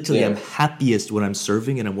 Literally, I'm happiest when I'm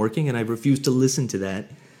serving and I'm working, and I refuse to listen to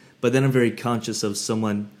that. But then I'm very conscious of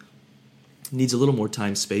someone needs a little more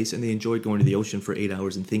time, space, and they enjoy going to the ocean for 8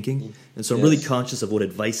 hours and thinking. And so I'm really conscious of what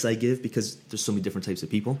advice I give, because there's so many different types of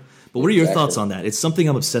people. But what are your thoughts on that? It's something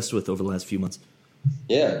I'm obsessed with over the last few months.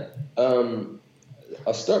 Yeah.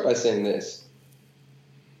 I'll start by saying this.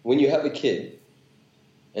 When you have a kid,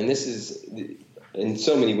 and this is in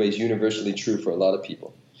so many ways universally true for a lot of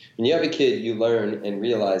people, when you have a kid, you learn and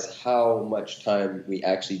realize how much time we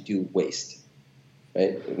actually do waste,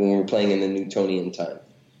 right? When we're playing in the Newtonian time.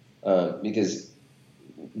 Because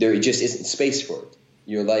there just isn't space for it.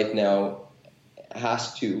 Your life now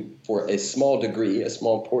has to, for a small degree, a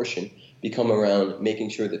small portion, become around making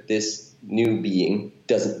sure that this new being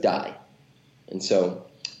doesn't die. And so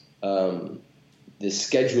the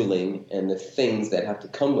scheduling and the things that have to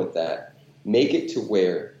come with that make it to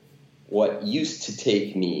where what used to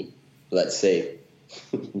take me, let's say,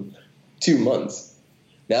 2 months,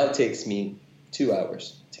 now takes me 2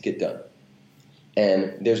 hours to get done.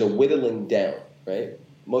 And there's a whittling down, right?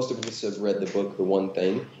 Most of us have read the book, The One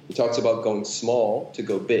Thing. He talks about going small to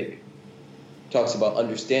go big. He talks about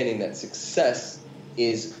understanding that success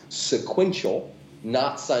is sequential,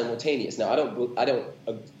 not simultaneous. Now, I don't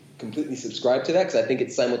completely subscribe to that because I think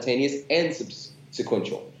it's simultaneous and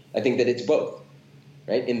sequential. I think that it's both,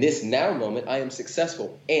 right? In this now moment, I am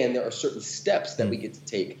successful, and there are certain steps that we get to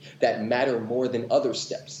take that matter more than other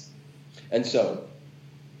steps. And so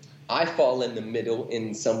I fall in the middle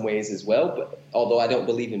in some ways as well, but although I don't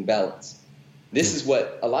believe in balance. This is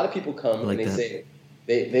what a lot of people come and they say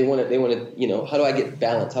they want to, how do I get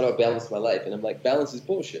balance? How do I balance my life? And I'm like, balance is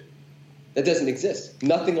bullshit. That doesn't exist.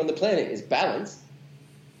 Nothing on the planet is balanced.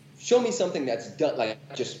 Show me something that's done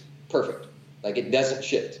like just perfect. Like it doesn't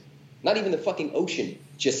shift. Not even the fucking ocean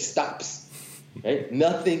just stops. Right?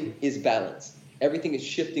 Nothing is balanced. Everything is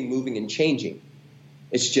shifting, moving, and changing.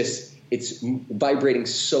 It's vibrating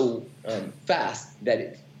so fast that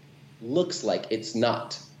it looks like it's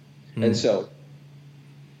not. And so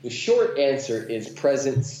the short answer is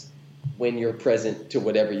presence when you're present to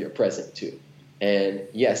whatever you're present to. And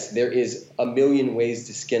yes, there is a million ways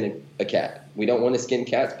to skin a cat. We don't want to skin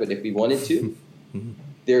cats, but if we wanted to,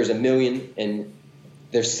 there's a million, and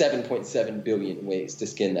there's 7.7 billion ways to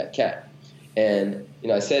skin that cat. And,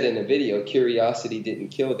 I said in a video, curiosity didn't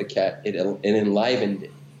kill the cat, it enlivened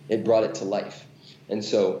it. It brought it to life. And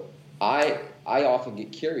so I often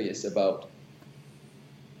get curious about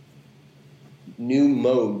new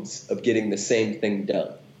modes of getting the same thing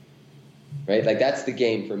done, right? Like that's the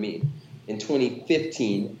game for me. In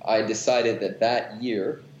 2015, I decided that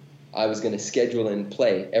year I was going to schedule and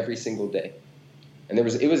play every single day. And it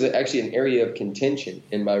was actually an area of contention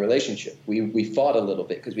in my relationship. We fought a little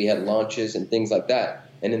bit because we had launches and things like that.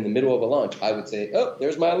 And in the middle of a launch, I would say, oh,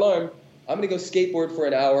 there's my alarm. I'm going to go skateboard for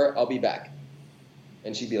an hour. I'll be back.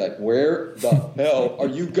 And she'd be like, where the hell are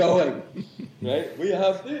you going? Right? We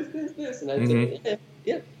have this. And I'd say,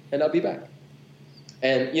 yeah, and I'll be back.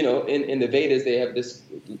 And, in the Vedas, they have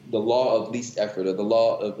the law of least effort, or the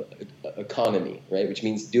law of economy, right? Which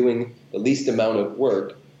means doing the least amount of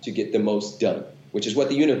work to get the most done, which is what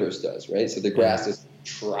the universe does, right? So the grass doesn't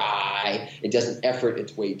try. It doesn't effort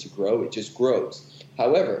its way to grow. It just grows.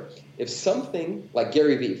 However, if something like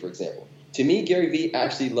Gary Vee, for example, to me, Gary Vee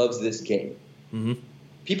actually loves this game.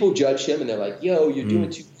 People judge him and they're like, yo, you're doing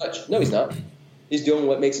too much. No, he's not. He's doing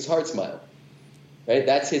what makes his heart smile. Right?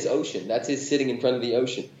 That's his ocean. That's his sitting in front of the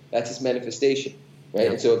ocean. That's his manifestation. Right?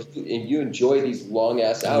 Yeah. And so if you enjoy these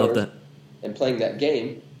long-ass hours and playing that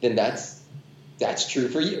game, then that's true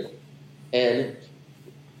for you. And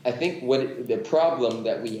I think the problem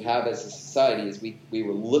that we have as a society is we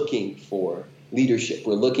were looking for leadership.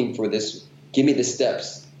 We're looking for this, give me the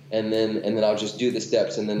steps, and then I'll just do the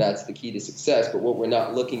steps, and then that's the key to success. But what we're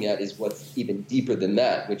not looking at is what's even deeper than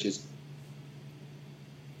that, which is,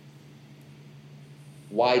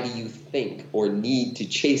 why do you think or need to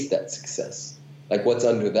chase that success? Like, what's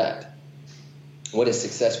under that? What does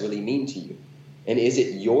success really mean to you? And is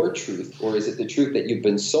it your truth, or is it the truth that you've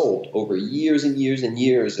been sold over years and years and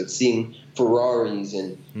years of seeing Ferraris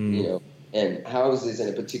and and houses in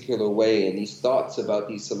a particular way, and these thoughts about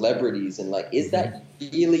these celebrities, and like, is that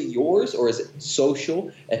really yours, or is it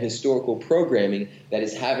social and historical programming that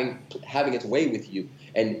is having its way with you,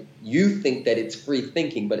 and you think that it's free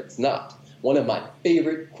thinking, but it's not? One of my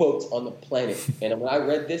favorite quotes on the planet, and when I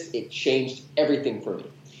read this, it changed everything for me.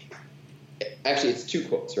 Actually, it's two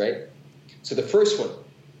quotes, right? So the first one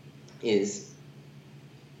is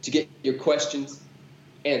to get your questions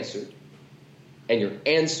answered and your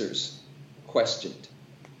answers questioned.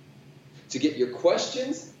 To get your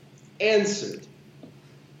questions answered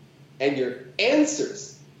and your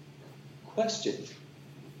answers questioned.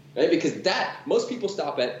 Right? Because most people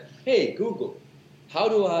stop at, hey, Google, how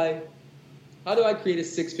do I create a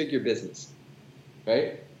 6-figure business?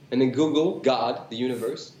 Right? And then Google, God, the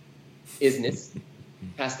universe, isness,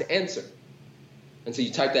 has to answer. And so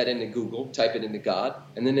you type that into Google, type it into God,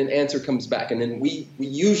 and then an answer comes back. And then we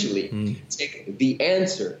usually take the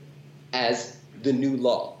answer as the new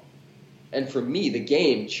law. And for me, the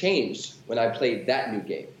game changed when I played that new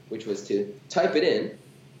game, which was to type it in,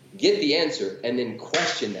 get the answer, and then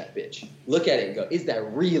question that bitch. Look at it and go, is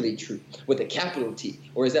that really true with a capital T?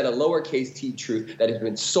 Or is that a lowercase t truth that has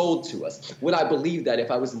been sold to us? Would I believe that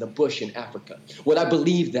if I was in the bush in Africa? Would I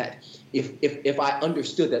believe that if I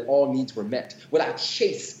understood that all needs were met? Would I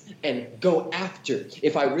chase and go after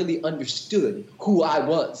if I really understood who I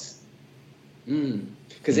was?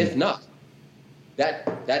 Because if not,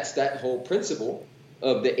 that's that whole principle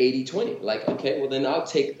of the 80-20. Like, okay, well then I'll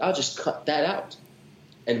just cut that out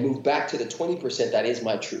and move back to the 20% that is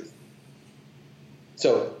my truth.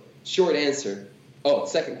 So, short answer. Oh,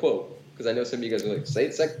 second quote, because I know some of you guys are like, say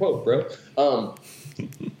the second quote, bro.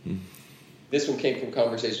 This one came from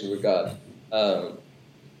Conversations with God.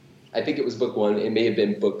 I think it was book 1. It may have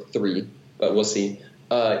been book 3, but we'll see.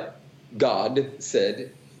 God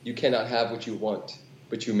said, you cannot have what you want,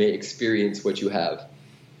 but you may experience what you have.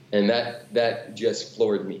 And that just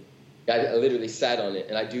floored me. I literally sat on it,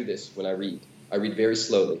 and I do this when I read. I read very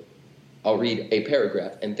slowly. I'll read a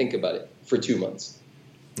paragraph and think about it for 2 months.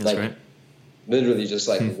 That's right. Literally just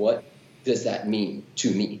like, what does that mean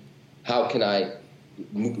to me? How can I,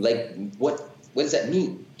 what does that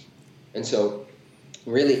mean? And so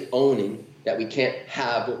really owning that we can't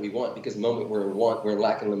have what we want, because the moment we're in want, we're in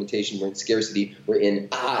lack and limitation, we're in scarcity, we're in,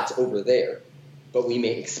 it's over there. But we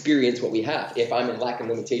may experience what we have. If I'm in lack and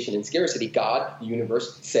limitation and scarcity, God, the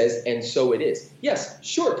universe, says, and so it is. Yes,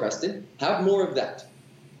 sure, Preston, have more of that.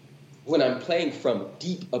 When I'm playing from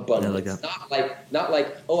deep abundance, not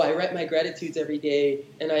like, oh, I write my gratitudes every day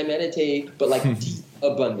and I meditate, but like deep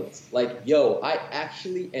abundance. Like, yo, I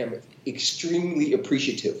actually am extremely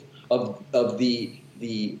appreciative of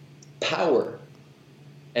the power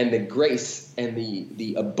and the grace and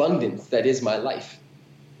the abundance that is my life.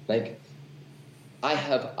 Like, I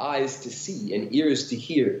have eyes to see and ears to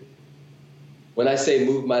hear. When I say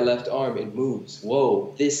move my left arm, it moves.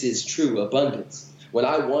 Whoa, this is true abundance. When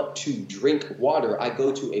I want to drink water, I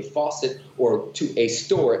go to a faucet or to a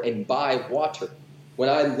store and buy water. When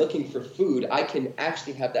I'm looking for food, I can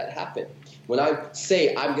actually have that happen. When I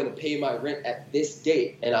say I'm going to pay my rent at this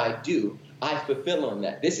date, and I do, I fulfill on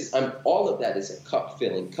that. All of that is a cup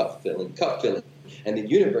filling. And the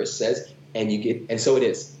universe says, and so it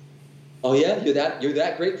is. Oh yeah, you're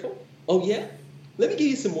that grateful? Oh yeah? Let me give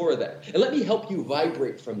you some more of that. And let me help you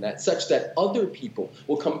vibrate from that, such that other people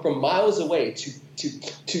will come from miles away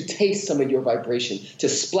to taste some of your vibration, to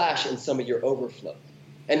splash in some of your overflow.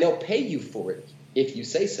 And they'll pay you for it if you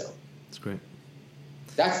say so. That's great.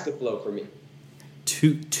 That's the flow for me.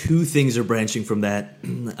 Two things are branching from that.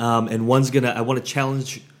 And one's I want to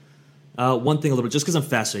challenge one thing a little bit, just because I'm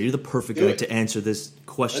fascinated. You're the perfect guy to answer this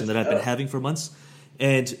question that I've been having for months.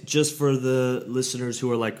 And just for the listeners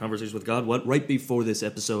who are like Conversations with God, right before this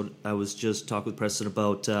episode, I was just talking with Preston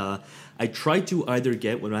about, I try to either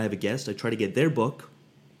get, when I have a guest, I try to get their book,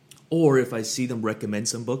 or if I see them recommend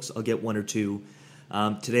some books, I'll get one or two.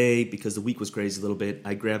 Today, because the week was crazy a little bit,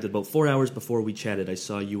 I grabbed it about 4 hours before we chatted. I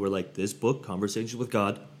saw you were like, this book, Conversations with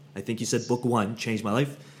God, I think you said book 1, changed my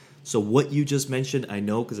life. So what you just mentioned, I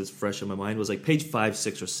know because it's fresh in my mind, was like page 5,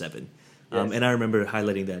 6, or 7. Yes. And I remember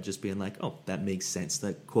highlighting that, just being like, oh, that makes sense.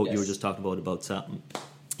 That quote you were just talking about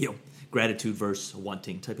gratitude versus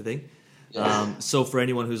wanting type of thing. Yes. So for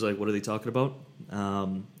anyone who's like, what are they talking about?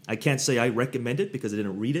 I can't say I recommend it because I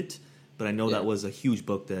didn't read it, but I know that was a huge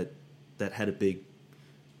book that had a big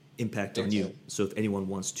impact on you. So if anyone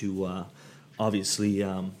wants to obviously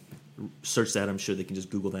search that, I'm sure they can just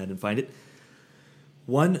Google that and find it.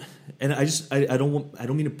 One, and I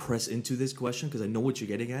don't mean to press into this question because I know what you're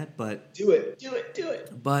getting at, but do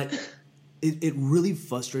it. But it really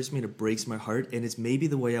frustrates me and it breaks my heart, and it's maybe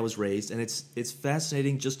the way I was raised, and it's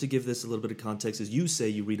fascinating. Just to give this a little bit of context, as you say,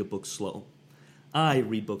 you read a book slow. I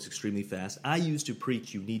read books extremely fast. I used to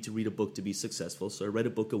preach you need to read a book to be successful, so I read a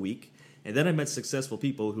book a week, and then I met successful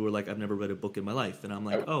people who were like, I've never read a book in my life, and I'm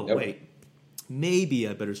like, wait, maybe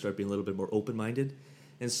I better start being a little bit more open-minded.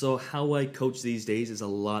 And so how I coach these days is a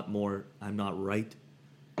lot more, I'm not right.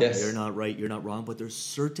 Yes. You're not right, you're not wrong. But there's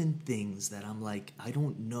certain things that I'm like, I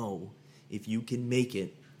don't know if you can make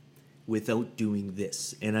it without doing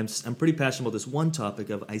this. And I'm pretty passionate about this one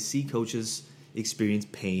topic of I see coaches experience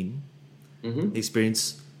pain,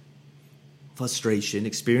 experience frustration,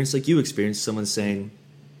 experience like you experienced, someone saying,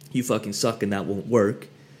 you fucking suck and that won't work.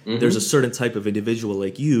 There's a certain type of individual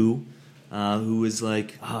like you who is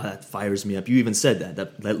like, that fires me up. You even said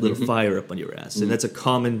that little fire up on your ass. And that's a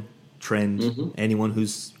common trend. Anyone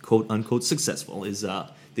who's quote unquote successful is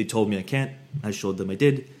they told me I can't. I showed them I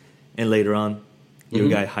did, and later on, your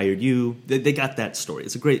guy hired you. They got that story.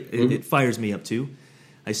 It's a great. It fires me up too.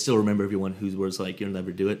 I still remember everyone who was like, "You'll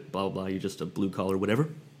never do it." Blah blah. You're just a blue collar, whatever.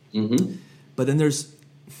 But then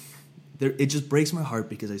it just breaks my heart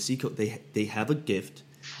because I see they have a gift,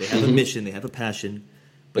 they have a mission, they have a passion,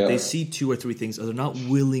 but they see 2 or 3 things, or they're not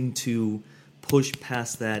willing to push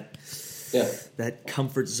past that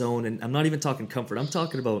comfort zone. And I'm not even talking comfort. I'm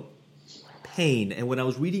talking about pain. And when I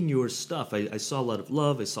was reading your stuff, I saw a lot of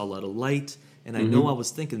love, I saw a lot of light, and I know I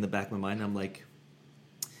was thinking in the back of my mind, I'm like,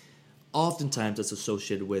 oftentimes that's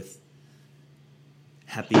associated with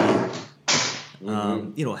happy,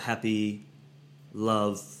 happy,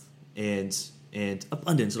 love, and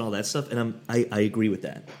abundance and all that stuff. And I agree with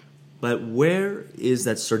that. But where is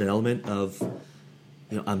that certain element of,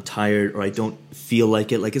 I'm tired or I don't feel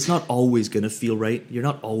like it? Like, it's not always going to feel right. You're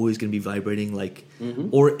not always going to be vibrating like,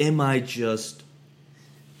 or am I just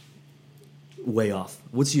way off?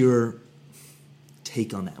 What's your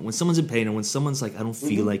take on that? When someone's in pain or when someone's like, I don't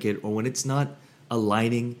feel like it, or when it's not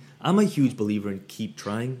aligning, I'm a huge believer in keep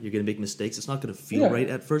trying. You're going to make mistakes. It's not going to feel right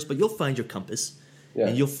at first, but you'll find your compass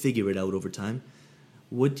and you'll figure it out over time.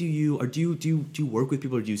 What do you work with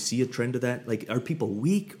people, or do you see a trend of that? Like, are people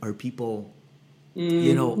weak? Are people,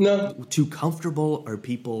 no. too comfortable? Are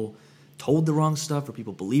people told the wrong stuff? Are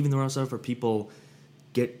people believing the wrong stuff? Are people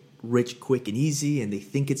get rich quick and easy and they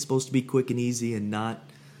think it's supposed to be quick and easy and not?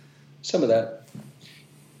 Some of that.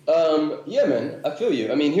 Yeah, man, I feel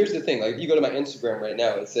you. I mean, here's the thing. Like, if you go to my Instagram right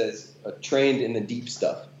now, it says trained in the deep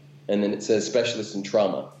stuff. And then it says specialist in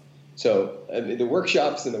trauma. So the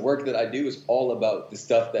workshops and the work that I do is all about the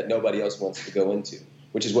stuff that nobody else wants to go into,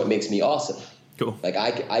 which is what makes me awesome. Cool. Like,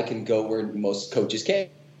 I can go where most coaches can't.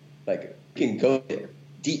 Like, you can go there,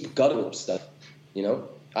 deep, guttural stuff,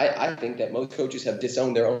 I think that most coaches have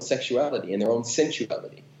disowned their own sexuality and their own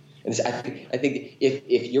sensuality. And I think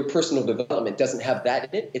if your personal development doesn't have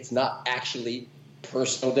that in it, it's not actually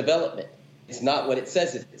personal development. It's not what it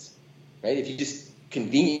says it is, right? If you just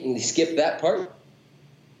conveniently skip that part,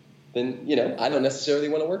 then, I don't necessarily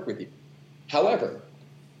want to work with you. However,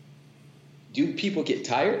 do people get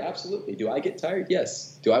tired? Absolutely. Do I get tired?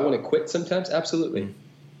 Yes. Do I want to quit sometimes? Absolutely.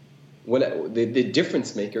 The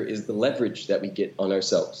difference maker is the leverage that we get on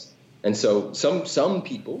ourselves. And so some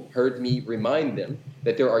people heard me remind them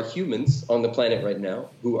that there are humans on the planet right now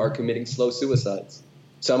who are committing slow suicides.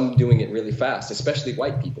 Some doing it really fast, especially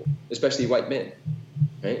white people, especially white men,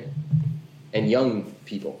 right? And young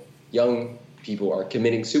people are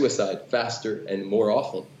committing suicide faster and more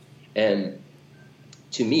often. And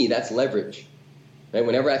to me, that's leverage. Right?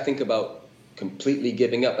 Whenever I think about completely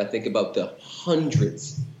giving up, I think about the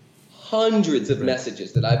hundreds of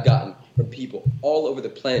messages that I've gotten from people all over the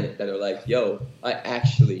planet that are like, yo, I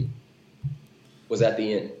actually was at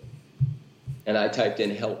the end. And I typed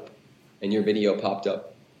in help, and your video popped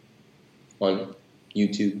up on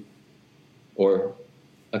YouTube. Or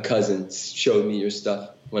a cousin showed me your stuff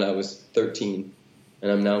when I was 13,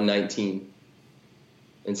 and I'm now 19.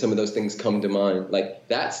 And some of those things come to mind. Like,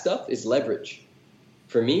 that stuff is leverage.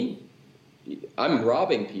 For me, I'm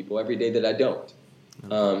robbing people every day that I don't.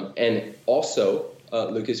 And also,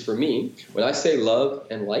 Lucas, for me, when I say love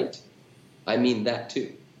and light, I mean that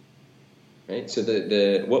too. Right? So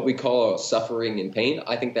the what we call suffering and pain,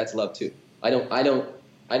 I think that's love too. I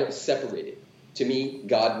don't separate it. To me,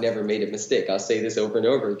 God never made a mistake. I'll say this over and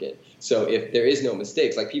over again. So if there is no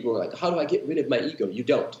mistakes, like people are like, how do I get rid of my ego? You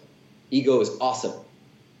don't. Ego is awesome.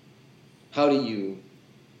 How do you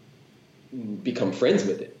become friends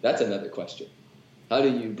with it? That's another question. How do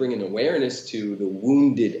you bring an awareness to the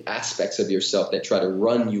wounded aspects of yourself that try to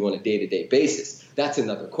run you on a day-to-day basis? That's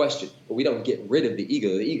another question. But we don't get rid of the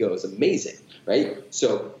ego. The ego is amazing, right?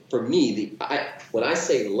 So for me, when I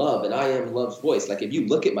say love, and I am love's voice, like if you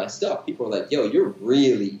look at my stuff, people are like, yo, you're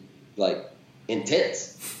really like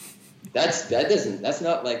intense. That's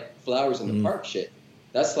not like flowers in the park shit.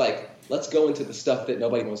 That's like, let's go into the stuff that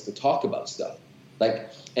nobody wants to talk about stuff.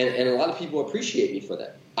 Like, and a lot of people appreciate me for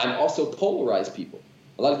that. I'm also polarized people.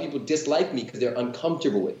 A lot of people dislike me because they're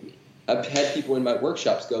uncomfortable with me. I've had people in my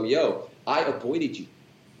workshops go, yo, I avoided you.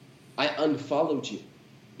 I unfollowed you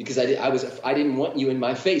because I didn't want you in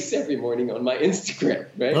my face every morning on my Instagram.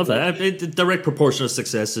 Right? Love that. The direct proportion of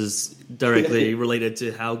success is directly related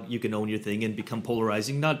to how you can own your thing and become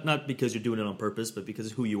polarizing. Not because you're doing it on purpose, but because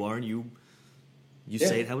of who you are and you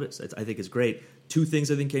say it how it is. I think it's great. 2 things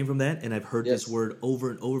I think came from that, and I've heard this word over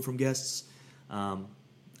and over from guests.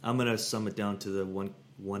 I'm going to sum it down to the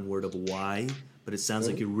one word of why. but it sounds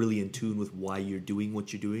like you're really in tune with why you're doing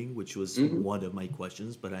what you're doing, which was one of my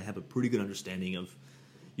questions. But I have a pretty good understanding of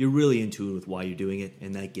you're really in tune with why you're doing it,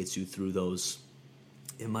 and that gets you through those.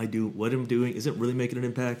 What I'm doing? Is it really making an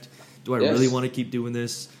impact? Do I really want to keep doing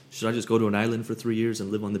this? Should I just go to an island for 3 years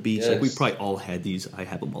and live on the beach? Like we probably all had these. I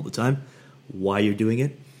have them all the time. Why you're doing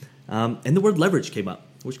it. And the word leverage came up,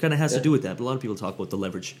 which kind of has to do with that. But a lot of people talk about the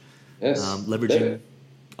leverage. Yes. Leveraging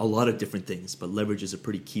a lot of different things, but leverage is a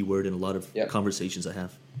pretty key word in a lot of conversations I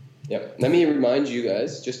have. Yep. Let me remind you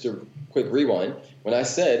guys, just a quick rewind. When I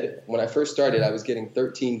first started, I was getting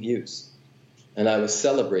 13 views, and I was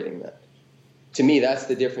celebrating that. To me, that's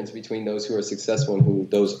the difference between those who are successful and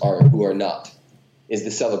who are not, is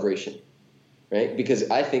the celebration, right? Because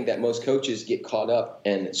I think that most coaches get caught up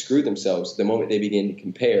and screw themselves the moment they begin to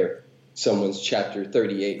compare someone's chapter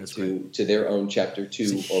 38 to their own chapter 2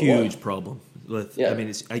 it's a or 1. Huge problem. I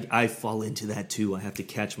mean, I fall into that too. I have to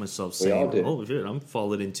catch myself saying, "Oh shit, I'm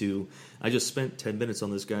falling into." I just spent 10 minutes on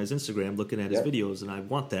this guy's Instagram looking at his videos, and I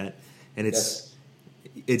want that. And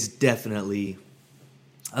it's definitely.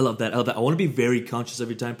 I love that. I want to be very conscious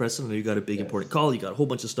every time, Preston. I know you got a big important call. You got a whole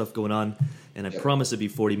bunch of stuff going on, and I promise it'll be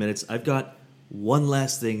 40 minutes. I've got one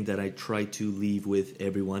last thing that I try to leave with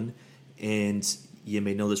everyone, and you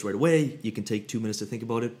may know this right away. You can take 2 minutes to think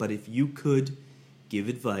about it, but if you could give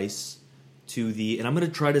advice to and I'm going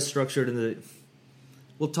to try to structure it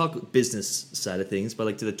we'll talk business side of things, but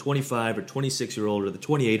like to the 25 or 26-year-old or the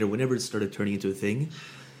 28 or whenever it started turning into a thing,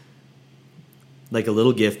 like a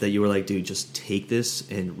little gift that you were like, dude, just take this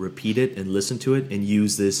and repeat it and listen to it and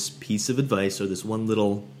use this piece of advice or this one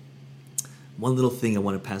little thing I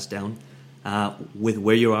want to pass down with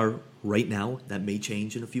where you are right now. That may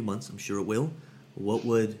change in a few months. I'm sure it will. What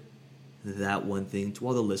would that one thing to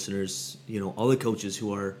all the listeners, all the coaches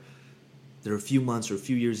they're a few months or a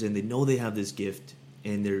few years in, they know they have this gift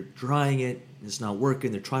and they're trying it, it's not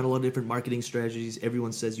working, they're trying a lot of different marketing strategies.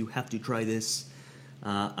 Everyone says you have to try this.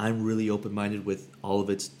 I'm really open-minded with all of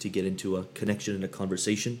it to get into a connection and a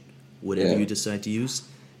conversation, whatever you decide to use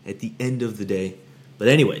at the end of the day. But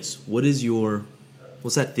anyways, what's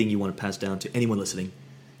that thing you want to pass down to anyone listening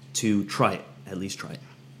to try it, at least try it?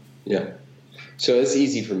 Yeah. So it's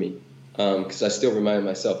easy for me because I still remind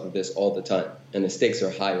myself of this all the time, and the stakes are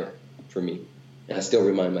higher for me. And I still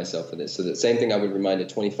remind myself of this. So the same thing I would remind a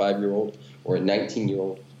 25-year-old or a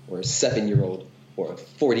 19-year-old or a 7-year-old or a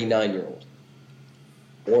 49-year-old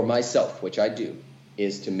or myself, which I do,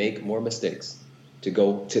 is to make more mistakes,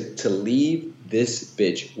 to leave this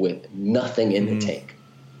bitch with nothing in the tank.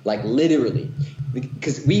 Like literally,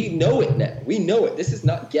 because we know it now. We know it. This is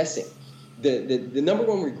not guessing. The number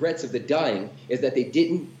one regrets of the dying is that they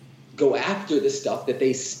didn't go after the stuff that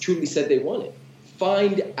they truly said they wanted.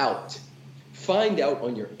 Find out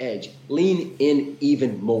on your edge. Lean in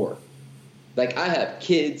even more. Like I have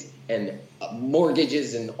kids and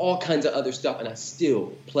mortgages and all kinds of other stuff, and I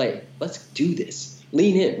still play. Let's do this.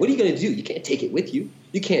 Lean in. What are you going to do? You can't take it with you.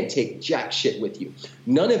 You can't take jack shit with you.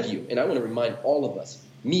 None of you, and I want to remind all of us,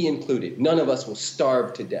 me included, none of us will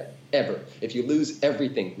starve to death, ever. If you lose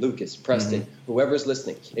everything, Lucas, Preston, whoever's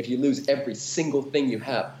listening, if you lose every single thing you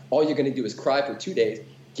have, all you're going to do is cry for 2 days,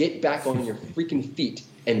 get back on your freaking feet,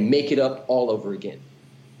 and make it up all over again.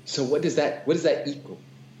 So what does that equal?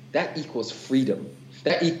 That equals freedom.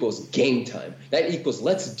 That equals game time. That equals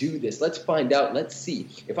let's do this. Let's find out. Let's see.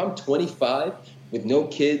 If I'm 25 with no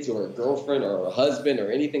kids or a girlfriend or a husband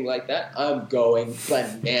or anything like that, I'm going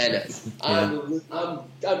bananas. I'm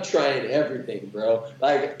trying everything, bro.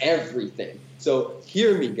 Like everything. So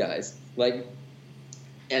hear me, guys. Like,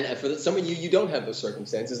 and for some of you, you don't have those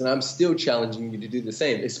circumstances, and I'm still challenging you to do the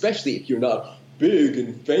same, especially if you're not big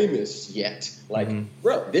and famous yet. Like,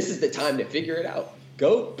 bro, this is the time to figure it out.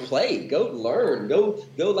 Go play, go learn, go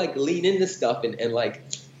like lean into stuff and like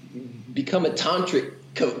become a tantric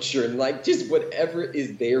coach or like just whatever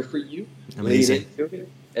is there for you. Amazing. Lean into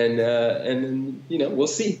it, and we'll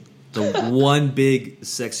see. The one big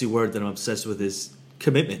sexy word that I'm obsessed with is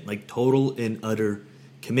commitment, like total and utter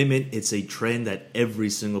commitment. It's a trend that every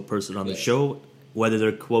single person on the show, whether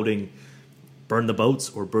they're quoting burn the boats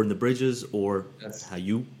or burn the bridges or how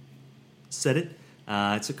you said it,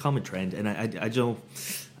 it's a common trend, and I don't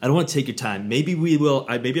want to take your time. Maybe we will.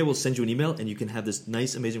 Maybe I will send you an email, and you can have this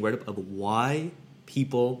nice, amazing write-up of why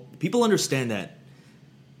people understand that.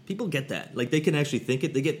 People get that. Like they can actually think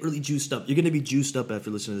it. They get really juiced up. You're going to be juiced up after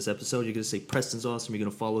listening to this episode. You're going to say Preston's awesome. You're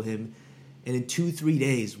going to follow him, and in 2-3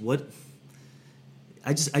 days, what?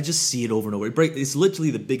 I just see it over and over. It's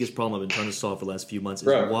literally the biggest problem I've been trying to solve for the last few months. Is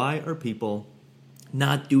why are people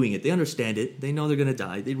not doing it? They understand it. They know they're going to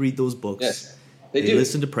die. They read those books. Yes. They do.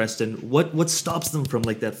 Listen to Preston. What stops them from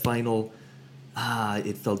like that final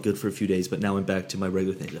it felt good for a few days, but now I'm back to my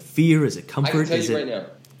regular thing. Is it fear? Is it comfort? I can tell you right now.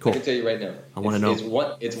 Cool. I can tell you right now. I want to know.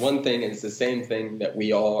 It's one thing, and it's the same thing that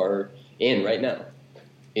we all are in right now.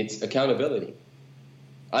 It's accountability.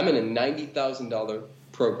 I'm in a $90,000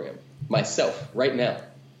 program myself right now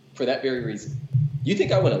for that very reason. You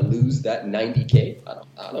think I want to lose that $90K?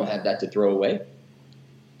 I don't have that to throw away.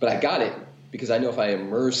 But I got it because I know if I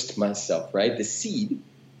immersed myself, right? The seed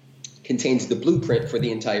contains the blueprint for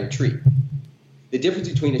the entire tree. The difference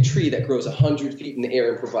between a tree that grows 100 feet in the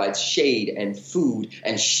air and provides shade and food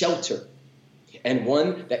and shelter and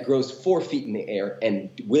one that grows 4 feet in the air and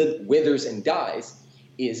withers and dies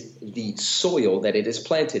is the soil that it is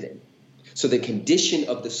planted in. So the condition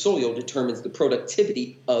of the soil determines the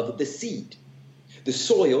productivity of the seed. The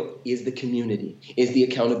soil is the community, is the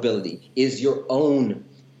accountability, is your own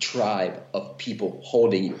tribe of people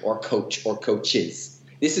holding you, or coach or coaches.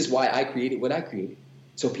 This is why I created what I created,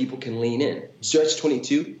 so people can lean in. Stretch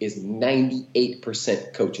 22 is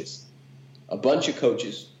 98% coaches. A bunch of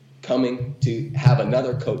coaches coming to have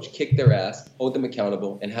another coach kick their ass, hold them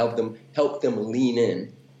accountable, and help them lean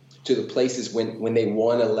in to the places when they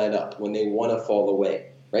want to let up, when they want to fall away.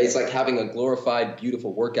 Right? It's like having a glorified,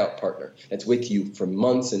 beautiful workout partner that's with you for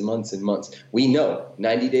months and months and months. We know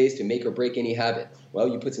 90 days to make or break any habit. Well,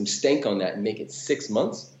 you put some stank on that and make it 6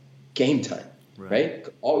 months, game time, right?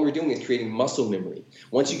 All we're doing is creating muscle memory.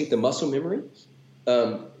 Once you get the muscle memory,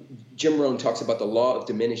 Jim Rohn talks about the law of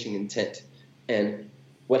diminishing intent. And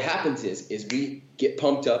what happens is we get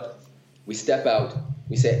pumped up, we step out,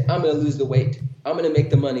 we say, I'm going to lose the weight, I'm going to make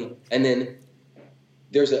the money, and then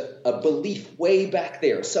there's a belief way back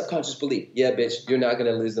there, a subconscious belief. Yeah, bitch, you're not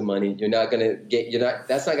going to lose the money. That's not going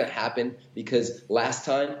to happen because last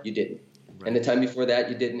time you didn't. Right. And the time before that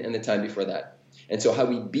you didn't, and the time before that. And so how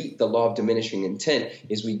we beat the law of diminishing intent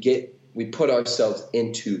is we put ourselves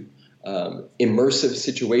into immersive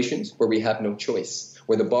situations where we have no choice,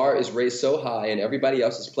 where the bar is raised so high and everybody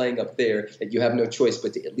else is playing up there that you have no choice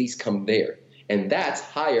but to at least come there. And that's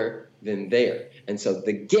higher than there. And so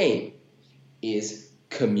the game is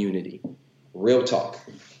community. Real talk.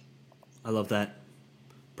 I love that.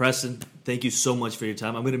 Preston, thank you so much for your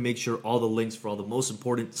time. I'm going to make sure all the links for all the most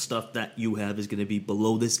important stuff that you have is going to be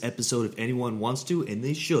below this episode if anyone wants to, and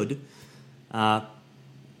they should.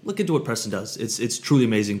 Look into what Preston does. It's truly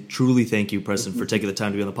amazing. Truly thank you, Preston, for taking the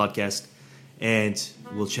time to be on the podcast, and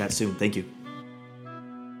we'll chat soon. Thank you.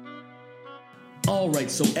 All right,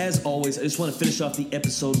 so as always, I just want to finish off the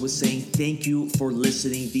episode with saying thank you for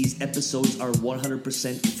listening. These episodes are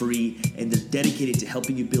 100% free, and they're dedicated to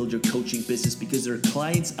helping you build your coaching business because there are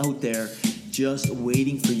clients out there just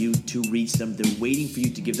waiting for you to reach them. They're waiting for you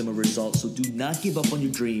to give them a result. So do not give up on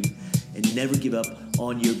your dream and never give up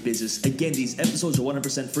on your business. Again, these episodes are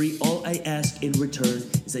 100% free. All I ask in return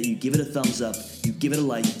is that you give it a thumbs up, you give it a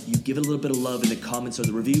like, you give it a little bit of love in the comments or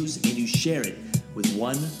the reviews, and you share it with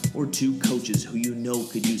 1 or 2 coaches who you know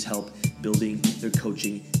could use help building their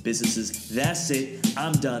coaching businesses. That's it.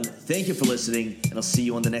 I'm done. Thank you for listening, and I'll see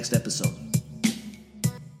you on the next episode.